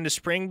by the end of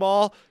spring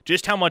ball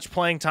just how much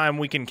playing time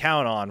we can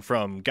count on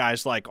from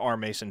guys like R.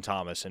 Mason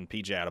Thomas and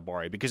P.J.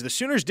 Adebawore. Because the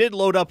Sooners did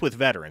load up with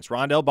veterans.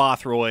 Rondell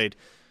Bothroyd,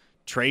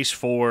 Trace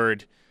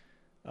Ford,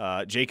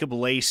 Jacob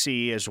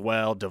Lacey as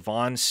well,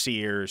 Devon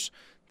Sears.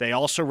 They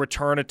also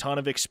return a ton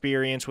of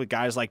experience with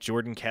guys like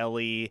Jordan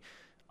Kelly,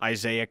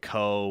 Isaiah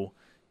Coe,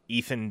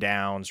 Ethan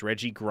Downs,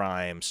 Reggie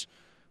Grimes.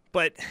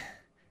 But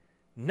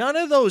none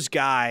of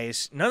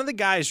the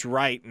guys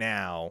right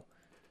now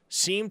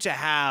seem to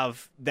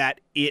have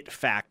that it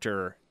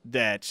factor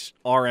that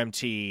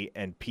RMT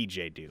and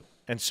PJ do.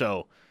 And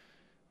so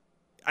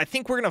I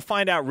think we're going to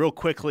find out real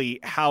quickly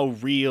how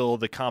real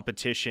the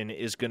competition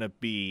is going to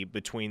be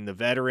between the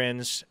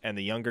veterans and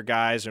the younger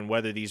guys, and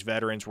whether these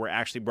veterans were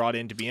actually brought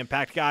in to be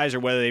impact guys or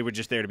whether they were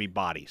just there to be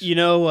bodies. You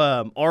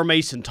know, R.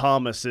 Mason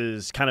Thomas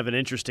is kind of an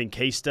interesting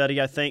case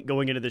study, I think,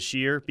 going into this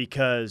year,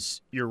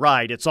 because you're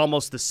right. It's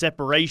almost the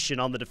separation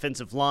on the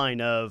defensive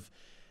line of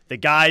the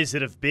guys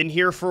that have been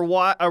here for a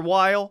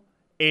while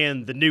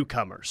and the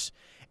newcomers.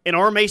 And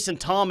R. Mason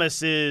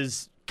Thomas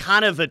is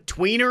kind of a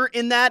tweener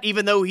in that,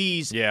 even though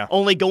he's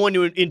only going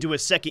into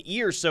his second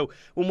year. So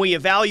when we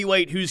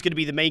evaluate who's going to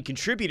be the main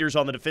contributors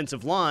on the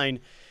defensive line,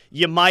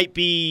 you might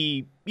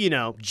be,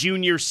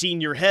 junior,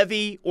 senior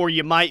heavy, or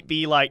you might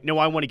be like, no,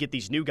 I want to get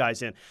these new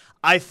guys in.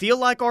 I feel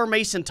like R.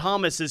 Mason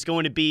Thomas is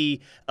going to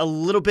be a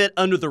little bit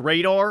under the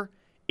radar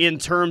in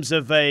terms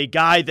of a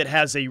guy that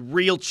has a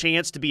real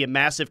chance to be a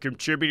massive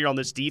contributor on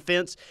this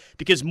defense,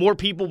 because more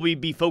people will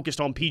be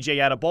focused on P.J.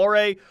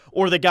 Adebawore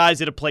or the guys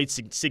that have played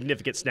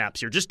significant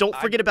snaps here. Just don't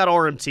forget about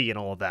RMT and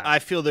all of that. I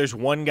feel there's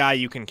one guy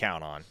you can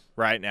count on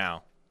right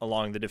now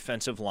along the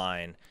defensive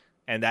line,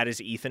 and that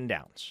is Ethan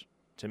Downs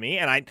to me.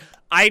 And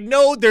I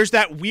know there's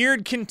that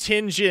weird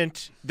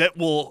contingent that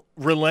will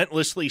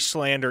relentlessly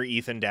slander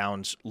Ethan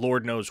Downs,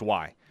 Lord knows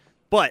why.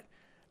 But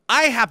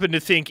I happen to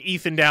think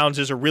Ethan Downs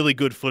is a really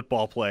good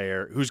football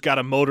player who's got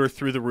a motor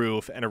through the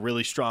roof and a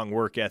really strong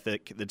work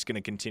ethic that's going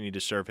to continue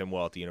to serve him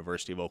well at the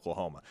University of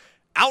Oklahoma.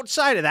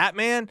 Outside of that,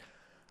 man,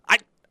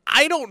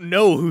 I don't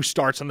know who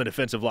starts on the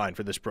defensive line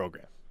for this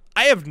program.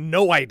 I have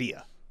no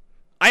idea.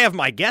 I have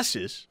my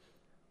guesses,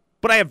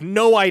 but I have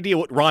no idea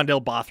what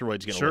Rondell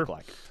Bothroyd's going to look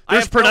like.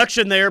 There's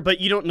production there, but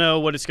you don't know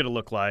what it's going to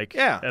look like.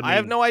 Yeah, I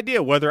have no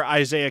idea whether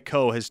Isaiah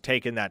Coe has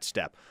taken that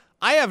step.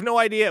 I have no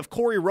idea if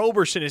Corey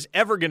Roberson is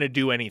ever going to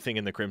do anything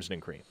in the Crimson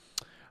and Cream.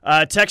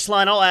 Text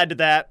line, I'll add to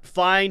that.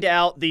 Find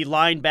out the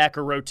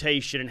linebacker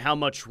rotation and how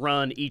much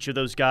run each of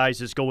those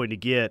guys is going to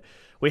get.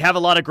 We have a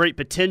lot of great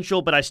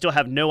potential, but I still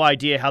have no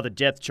idea how the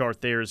depth chart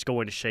there is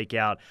going to shake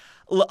out.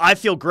 I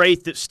feel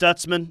great that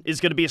Stutzman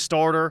is going to be a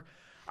starter.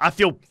 I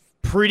feel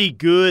pretty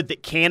good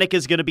that Kanak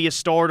is going to be a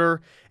starter.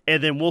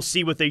 And then we'll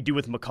see what they do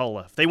with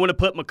McCullough. If they want to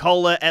put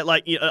McCullough at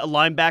like a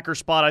linebacker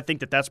spot, I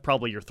think that's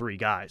probably your three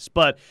guys.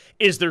 But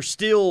is there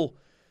still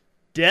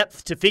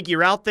depth to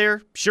figure out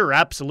there? Sure,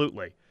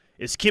 absolutely.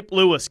 Is Kip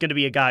Lewis going to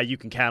be a guy you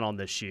can count on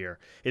this year?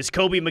 Is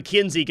Kobe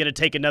McKenzie going to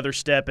take another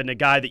step and a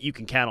guy that you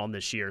can count on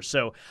this year?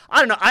 So I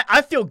don't know.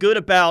 I feel good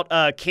about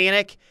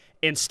Kanak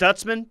and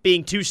Stutzman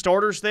being two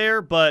starters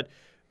there, but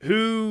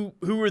Who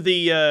are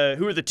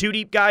the two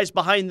deep guys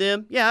behind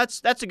them? Yeah,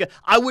 that's a good.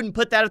 I wouldn't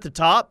put that at the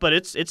top, but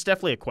it's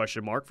definitely a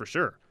question mark for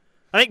sure.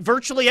 I think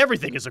virtually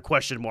everything is a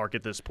question mark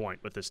at this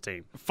point with this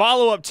team.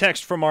 Follow-up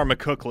text from our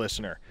McCook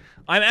listener.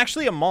 I'm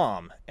actually a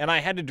mom, and I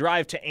had to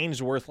drive to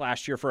Ainsworth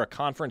last year for a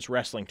conference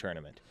wrestling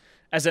tournament.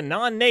 As a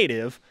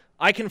non-native,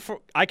 I can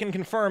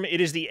confirm it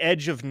is the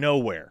edge of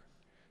nowhere.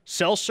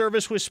 Cell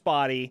service was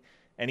spotty,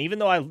 and even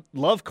though I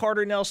love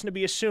Carter Nelson to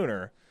be a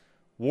Sooner,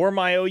 wore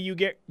my OU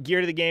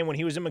gear to the game when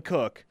he was in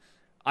McCook,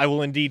 I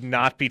will indeed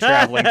not be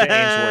traveling to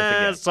Ainsworth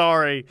again.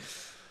 Sorry.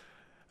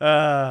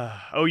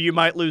 You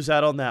might lose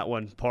out on that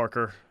one,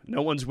 Parker.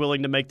 No one's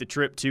willing to make the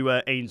trip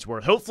to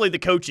Ainsworth. Hopefully the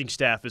coaching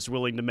staff is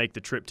willing to make the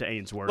trip to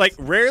Ainsworth. Like,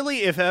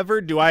 rarely, if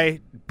ever, do I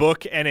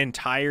book an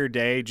entire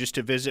day just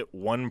to visit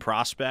one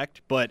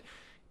prospect. But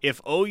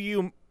if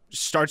OU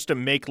starts to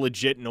make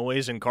legit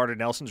noise in Carter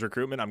Nelson's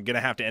recruitment, I'm going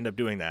to have to end up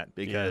doing that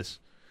because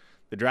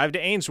the drive to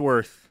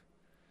Ainsworth,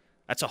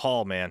 that's a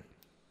haul, man.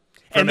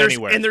 From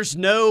anywhere. And there's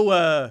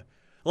no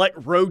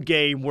road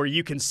game where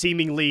you can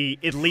seemingly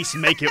at least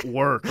make it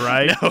work,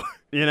 right? No.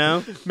 You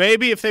know?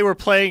 Maybe if they were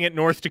playing at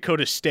North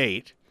Dakota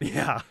State.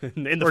 Yeah.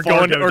 In the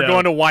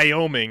going to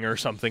Wyoming or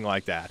something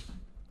like that.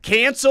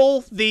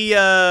 Cancel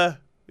the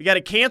we got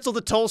to cancel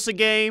the Tulsa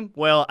game.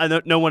 Well, I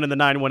know no one in the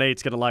 918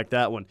 is going to like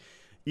that one.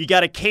 You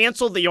got to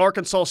cancel the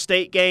Arkansas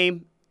State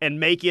game and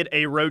make it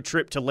a road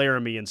trip to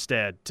Laramie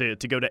instead to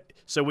go to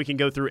so we can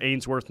go through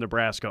Ainsworth,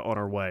 Nebraska on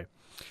our way.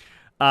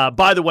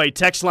 By the way,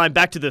 text line,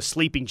 back to the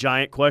sleeping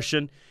giant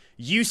question.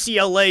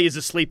 UCLA is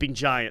a sleeping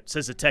giant,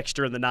 says a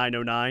texter in the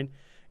 909.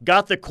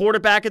 Got the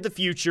quarterback of the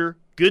future,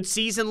 good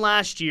season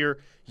last year,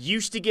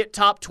 used to get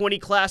top 20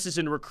 classes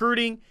in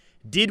recruiting,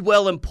 did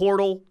well in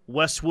portal.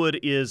 Westwood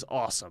is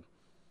awesome.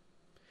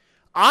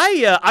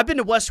 I've been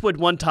to Westwood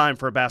one time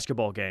for a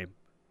basketball game,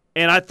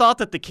 and I thought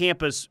that the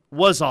campus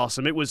was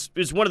awesome. It was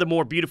one of the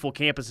more beautiful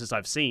campuses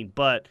I've seen,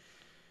 but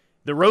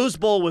the Rose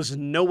Bowl was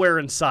nowhere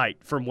in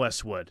sight from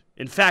Westwood.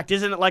 In fact,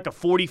 isn't it like a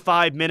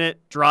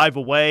 45-minute drive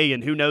away,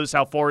 and who knows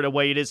how far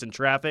away it is in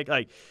traffic?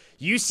 Like,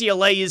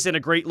 UCLA is in a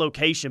great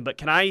location, but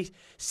can I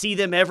see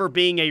them ever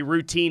being a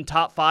routine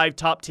top 5,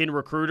 top 10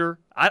 recruiter?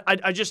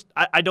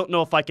 I don't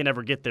know if I can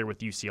ever get there with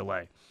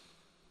UCLA.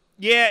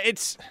 Yeah,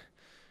 it's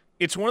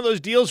one of those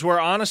deals where,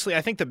 honestly,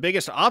 I think the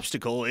biggest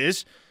obstacle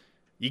is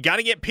you got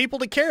to get people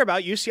to care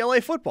about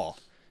UCLA football.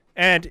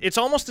 And it's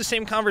almost the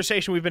same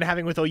conversation we've been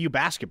having with OU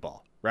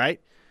basketball,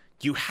 right?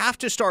 You have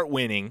to start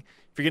winning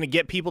if you're going to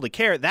get people to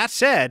care. That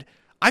said,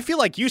 I feel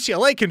like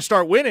UCLA can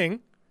start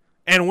winning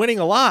and winning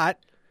a lot,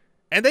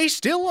 and they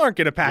still aren't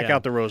going to pack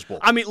out the Rose Bowl.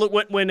 I mean, look,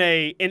 when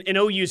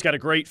OU's got a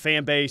great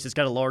fan base, it's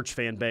got a large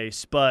fan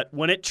base, but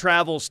when it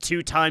travels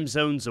 2 time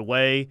zones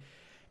away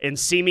and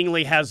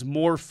seemingly has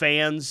more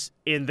fans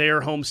in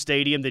their home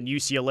stadium than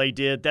UCLA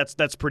did,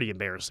 that's pretty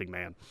embarrassing,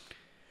 man.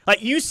 Like,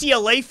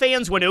 UCLA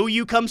fans, when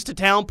OU comes to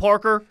town,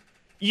 Parker,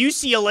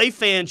 UCLA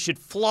fans should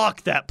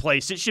flock that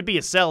place. It should be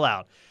a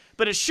sellout.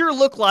 But it sure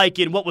looked like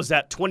in,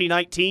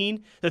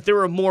 2019, that there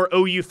were more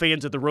OU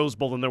fans at the Rose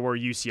Bowl than there were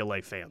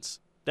UCLA fans.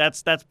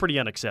 That's pretty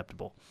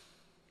unacceptable.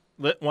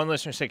 One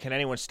listener said, can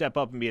anyone step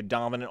up and be a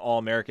dominant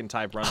All-American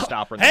type run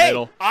stopper in the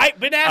middle? I've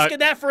been asking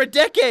that for a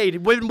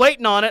decade. We've been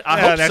waiting on it.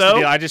 I hope that's so.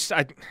 The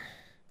deal.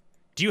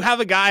 Do you have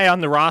a guy on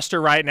the roster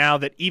right now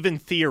that even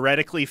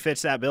theoretically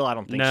fits that bill? I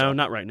don't think so. No,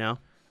 not right now.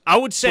 I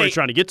would say what you're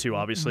trying to get to,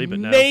 obviously, but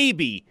no.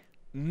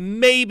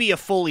 Maybe a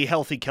fully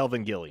healthy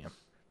Kelvin Gilliam.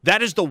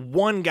 That is the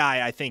one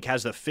guy I think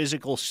has the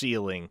physical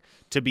ceiling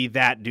to be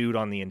that dude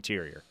on the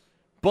interior.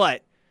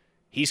 But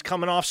he's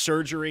coming off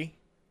surgery.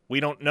 We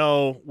don't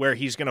know where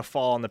he's going to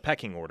fall in the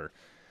pecking order.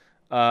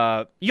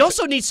 You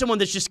also need someone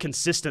that's just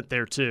consistent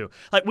there, too.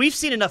 Like, we've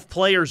seen enough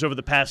players over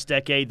the past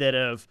decade that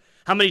have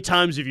 – how many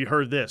times have you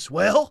heard this?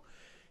 Well,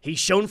 he's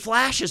shown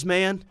flashes,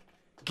 man.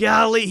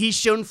 Golly, he's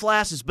shown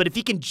flashes. But if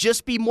he can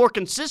just be more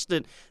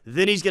consistent,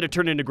 then he's going to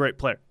turn into a great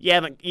player. You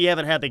haven't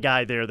had the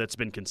guy there that's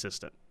been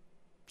consistent.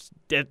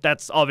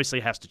 That's obviously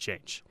has to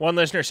change. One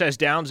listener says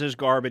Downs is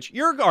garbage.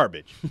 You're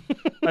garbage.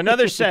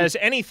 Another says,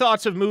 any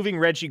thoughts of moving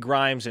Reggie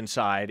Grimes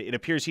inside? It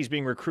appears he's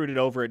being recruited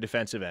over at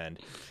defensive end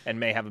and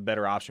may have a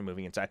better option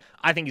moving inside.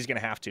 I think he's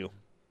going to have to.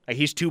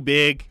 He's too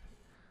big,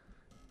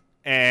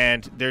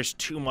 and there's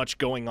too much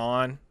going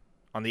on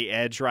the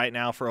edge right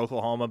now for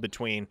Oklahoma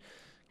between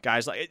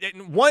guys like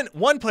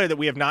one player that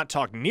we have not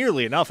talked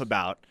nearly enough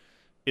about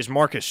is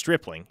Marcus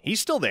Stripling. He's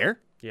still there.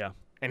 Yeah.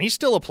 And he's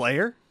still a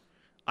player.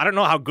 I don't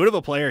know how good of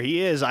a player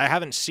he is. I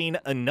haven't seen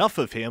enough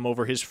of him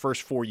over his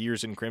first 4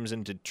 years in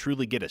Crimson to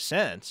truly get a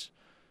sense.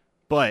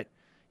 But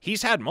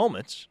he's had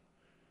moments.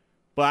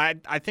 But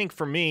I think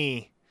for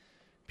me,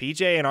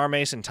 PJ and R.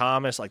 Mason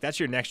Thomas, that's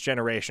your next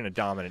generation of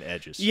dominant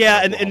edges.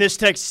 Yeah, and this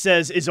text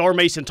says, is R.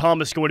 Mason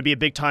Thomas going to be a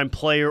big-time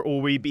player,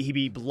 or will he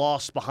be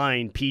lost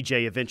behind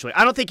PJ eventually?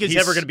 I don't think he's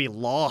ever going to be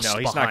lost behind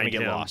him. No, he's not going to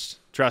get lost.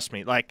 Trust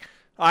me.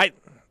 I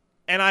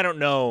don't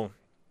know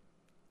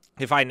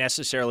if I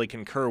necessarily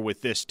concur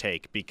with this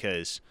take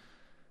because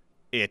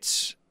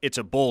it's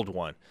a bold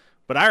one.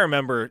 But I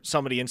remember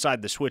somebody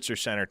inside the Switzer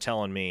Center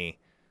telling me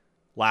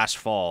last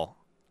fall,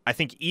 I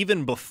think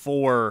even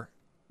before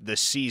the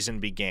season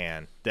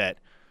began, that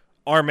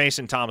R.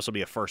 Mason Thomas will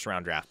be a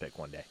first-round draft pick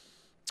one day.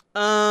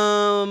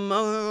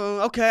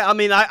 Okay. I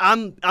mean,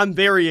 I'm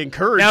very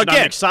encouraged. Now, and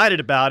again, I'm excited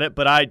about it,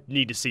 but I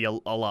need to see a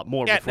lot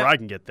more before I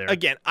can get there.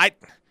 Again,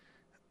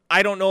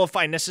 I don't know if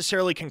I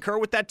necessarily concur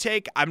with that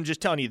take. I'm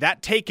just telling you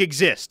that take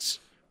exists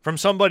from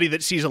somebody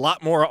that sees a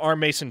lot more R.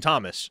 Mason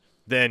Thomas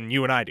than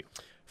you and I do.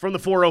 From the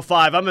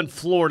 405, I'm in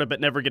Florida but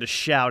never get a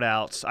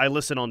shout-out. I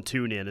listen on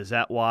TuneIn. Is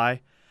that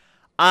why?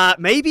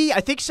 Maybe.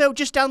 I think so.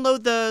 Just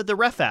download the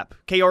Ref app,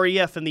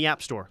 KREF, in the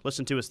App Store.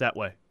 Listen to us that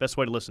way. Best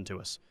way to listen to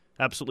us.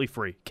 Absolutely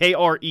free.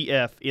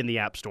 KREF in the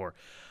App Store.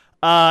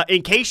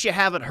 In case you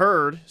haven't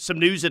heard, some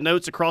news and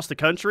notes across the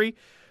country.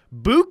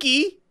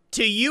 Buki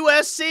to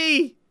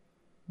USC.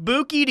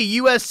 Buki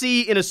to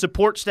USC in a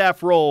support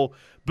staff role.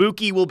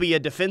 Buki will be a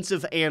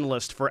defensive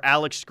analyst for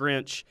Alex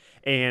Grinch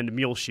and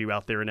Muleshoe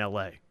out there in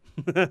L.A.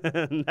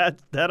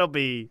 That'll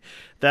be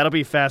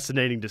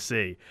fascinating to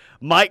see.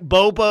 Mike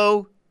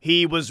Bobo,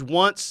 he was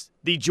once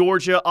the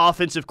Georgia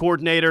offensive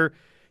coordinator.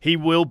 He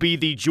will be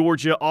the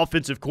Georgia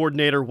offensive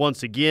coordinator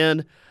once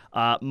again.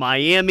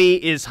 Miami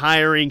is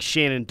hiring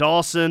Shannon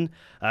Dawson,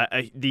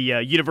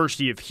 the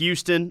University of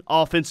Houston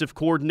offensive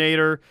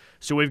coordinator.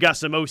 So we've got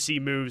some OC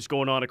moves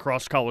going on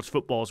across college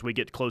football as we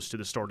get close to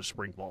the start of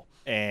spring ball.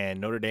 And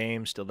Notre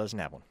Dame still doesn't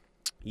have one.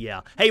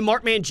 Yeah. Hey,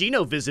 Mark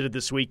Mangino visited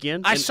this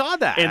weekend. I saw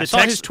that. And I saw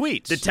his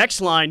tweets. The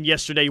text line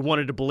yesterday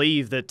wanted to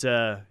believe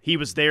that he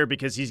was there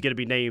because he's going to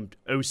be named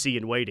OC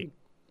in waiting.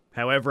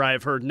 However, I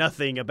have heard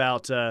nothing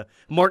about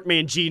Mark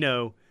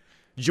Mangino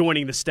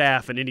joining the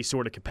staff in any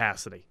sort of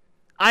capacity.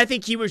 I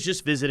think he was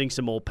just visiting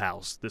some old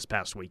pals this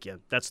past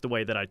weekend. That's the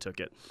way that I took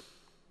it.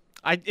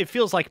 It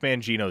feels like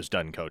Mangino's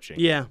done coaching.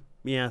 Yeah,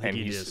 I think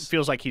he is. is. It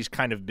feels like he's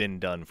kind of been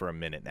done for a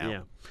minute now.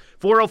 Yeah.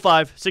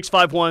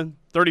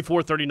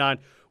 405-651-3439.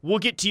 We'll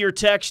get to your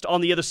text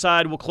on the other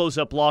side. We'll close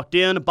up Locked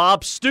In.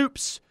 Bob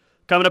Stoops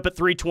coming up at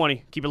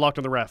 3:20. Keep it locked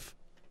on the Ref.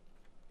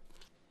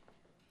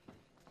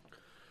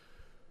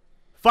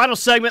 Final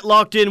segment,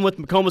 Locked In with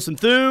McComas and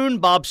Thune.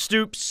 Bob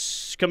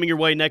Stoops coming your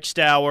way next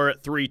hour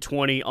at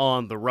 3:20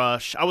 on The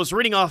Rush. I was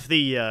reading off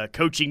the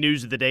coaching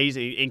news of the days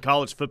in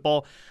college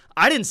football.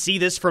 I didn't see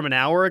this from an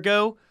hour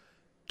ago.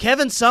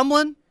 Kevin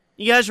Sumlin,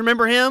 you guys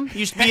remember him?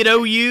 Used to be at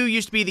OU,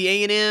 used to be the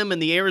A&M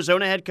and the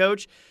Arizona head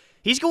coach.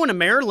 He's going to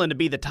Maryland to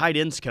be the tight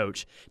ends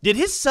coach. Did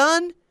his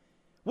son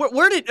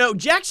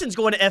Jackson's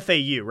going to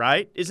FAU,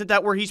 right? Isn't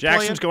that where he's playing?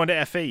 Jackson's going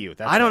to FAU.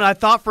 I don't know. I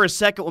thought for a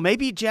second, well,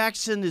 maybe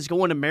Jackson is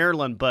going to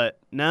Maryland, but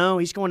no,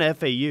 he's going to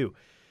FAU.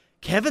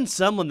 Kevin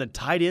Sumlin, the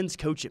tight ends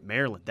coach at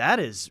Maryland. That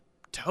is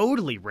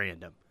totally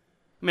random.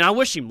 I mean, I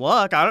wish him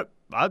luck. I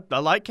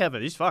like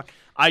Kevin. He's fine.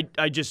 I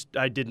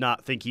did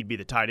not think he'd be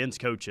the tight ends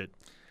coach at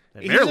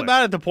Maryland. He's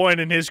about at the point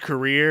in his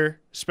career,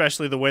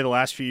 especially the way the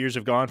last few years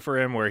have gone for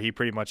him, where he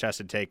pretty much has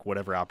to take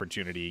whatever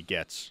opportunity he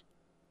gets.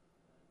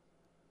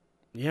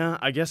 Yeah,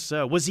 I guess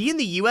so. Was he in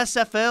the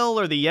USFL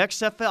or the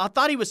XFL? I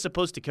thought he was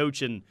supposed to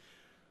coach in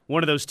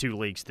one of those two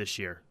leagues this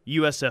year.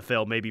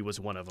 USFL maybe was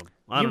one of them.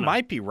 I don't know.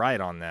 Might be right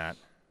on that.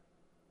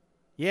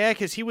 Yeah,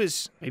 because he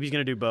was... Maybe he's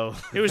going to do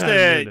both. It was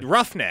the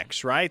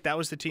Roughnecks, right? That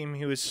was the team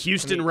he was...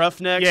 Houston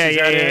Roughnecks?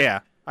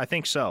 Yeah. I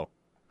think so.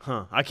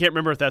 Huh. I can't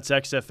remember if that's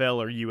XFL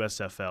or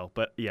USFL,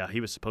 but yeah,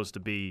 he was supposed to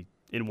be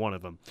in one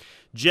of them.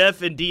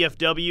 Jeff in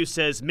DFW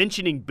says,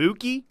 mentioning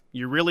Buki,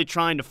 you're really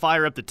trying to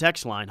fire up the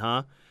text line,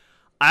 huh?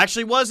 I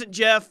actually wasn't,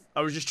 Jeff.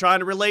 I was just trying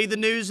to relay the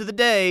news of the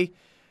day,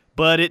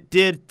 but it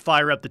did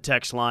fire up the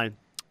text line.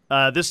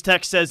 This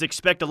text says,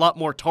 expect a lot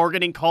more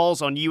targeting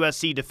calls on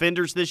USC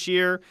defenders this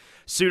year.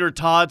 Sooner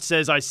Todd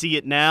says, I see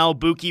it now.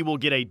 Buki will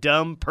get a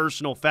dumb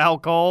personal foul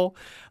call.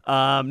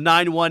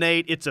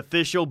 918, it's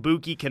official.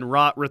 Buki can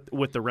rot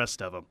with the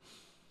rest of them.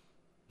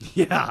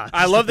 Yeah.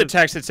 I love the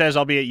text that says,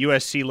 I'll be at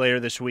USC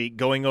later this week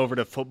going over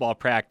to football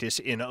practice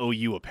in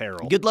OU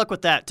apparel. Good luck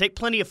with that. Take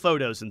plenty of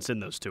photos and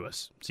send those to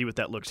us. See what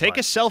that looks like. Take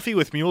a selfie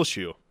with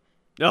Muleshoe.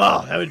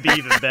 Oh, that would be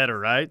even better,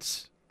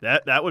 right?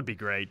 That would be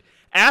great.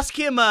 Ask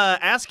him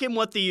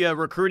what the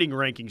recruiting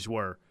rankings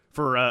were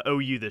for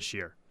OU this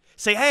year.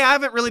 Say, hey, I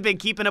haven't really been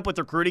keeping up with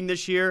recruiting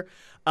this year.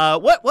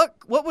 What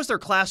was their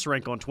class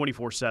rank on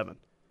 24/7?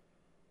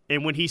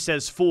 And when he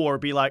says 4,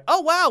 be like,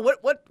 oh wow,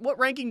 what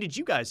ranking did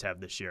you guys have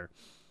this year?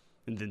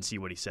 And then see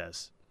what he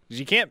says.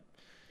 You can't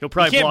He'll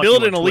probably build you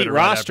an on elite Twitter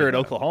right roster at after that.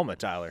 Oklahoma,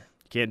 Tyler.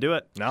 Can't do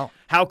it. No.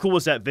 How cool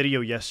was that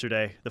video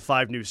yesterday? The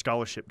 5 new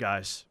scholarship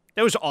guys.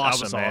 It was awesome,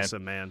 That was man.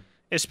 awesome, man.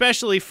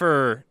 Especially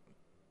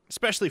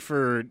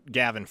for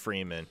Gavin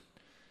Freeman.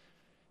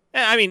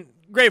 I mean,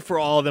 great for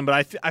all of them,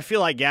 but I feel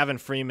like Gavin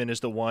Freeman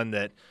is the one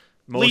that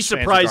most Least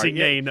fans surprising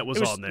regard. name that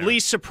was on there.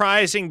 Least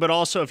surprising, but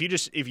also if you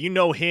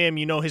know him,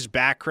 you know his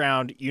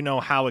background, you know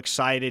how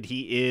excited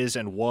he is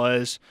and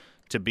was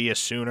to be a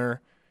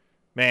Sooner.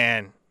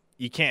 Man,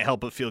 you can't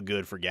help but feel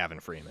good for Gavin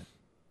Freeman.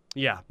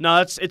 Yeah,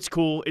 no, it's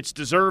cool. It's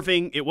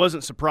deserving. It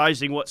wasn't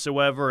surprising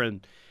whatsoever,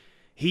 and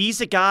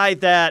he's a guy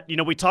that,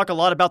 we talk a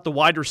lot about the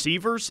wide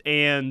receivers,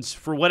 and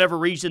for whatever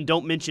reason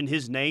don't mention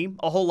his name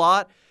a whole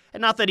lot. And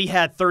not that he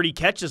had 30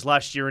 catches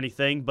last year or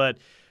anything, but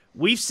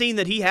we've seen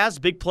that he has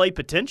big play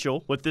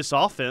potential with this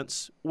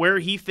offense. Where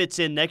he fits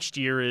in next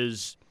year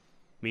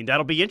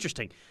that'll be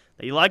interesting.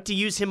 They like to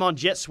use him on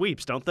jet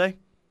sweeps, don't they?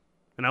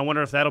 And I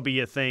wonder if that'll be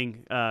a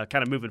thing kind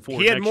of moving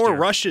forward. He had next more year.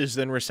 rushes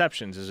than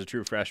receptions as a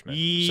true freshman.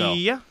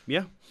 Yeah.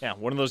 Yeah,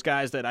 one of those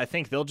guys that I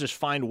think they'll just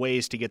find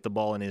ways to get the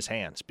ball in his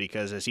hands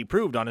because, as he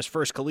proved on his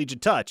first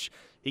collegiate touch,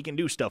 he can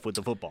do stuff with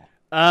the football.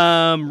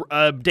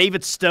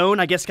 David Stone,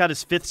 I guess, got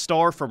his 5th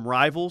star from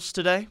Rivals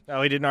today.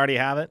 Oh, he didn't already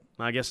have it?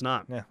 I guess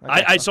not. Yeah,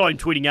 I saw him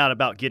tweeting out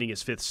about getting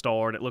his 5th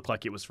star, and it looked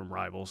like it was from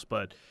Rivals.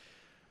 But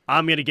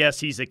I'm going to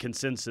guess he's a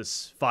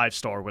consensus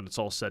 5-star when it's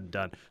all said and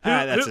done.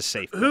 That's a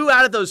safe bet. Who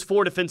out of those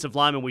 4 defensive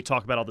linemen we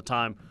talk about all the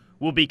time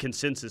will be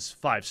consensus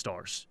 5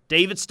 stars?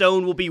 David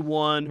Stone will be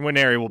one.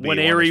 Nwaneri will be one.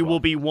 Nwaneri will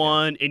be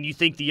one. And you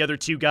think the other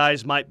 2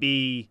 guys might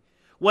be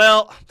 –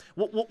 well,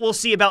 we'll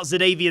see about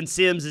Zadavian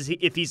Sims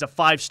if he's a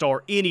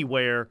 5-star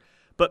anywhere.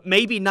 But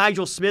maybe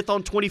Nigel Smith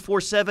on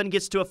 24/7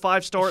 gets to a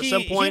 5-star at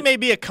some point. He may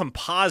be a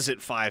composite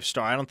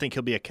 5-star. I don't think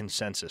he'll be a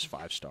consensus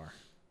 5-star.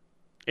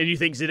 And you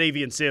think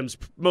Zadavian Sims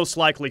most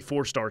likely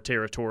 4-star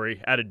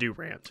territory out of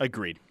Durant?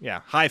 Agreed. Yeah,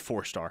 high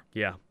 4-star.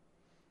 Yeah.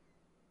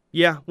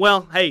 Yeah,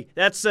 well, hey,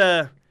 that's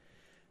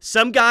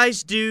some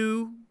guys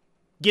do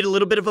get a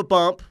little bit of a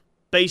bump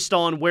based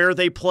on where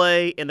they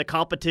play and the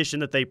competition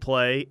that they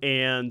play,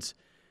 and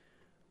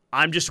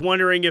I'm just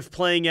wondering if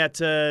playing at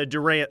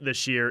Durant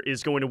this year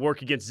is going to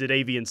work against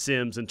Zadavian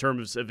Sims in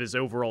terms of his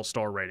overall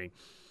star rating.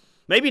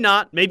 Maybe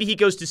not. Maybe he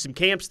goes to some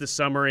camps this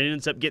summer and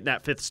ends up getting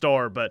that 5th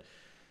star, but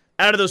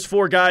out of those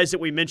 4 guys that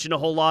we mentioned a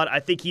whole lot, I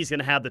think he's going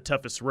to have the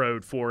toughest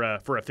road for a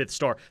 5th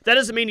star. That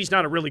doesn't mean he's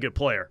not a really good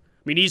player. I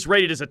mean, he's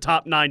rated as a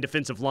top 9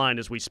 defensive line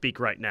as we speak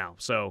right now.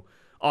 So,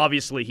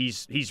 obviously,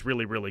 he's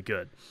really, really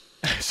good.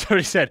 So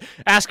he said,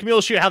 ask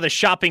Muleshoe how the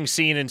shopping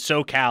scene in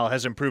SoCal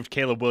has improved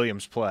Caleb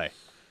Williams' play.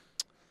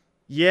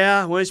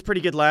 Yeah, well, he's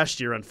pretty good last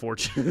year,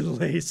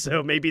 unfortunately.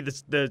 So maybe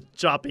the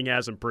shopping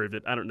has improved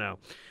it. I don't know.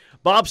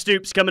 Bob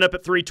Stoops coming up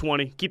at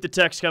 3:20. Keep the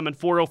text coming,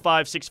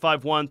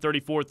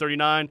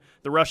 405-651-3439.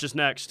 The Rush is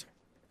next.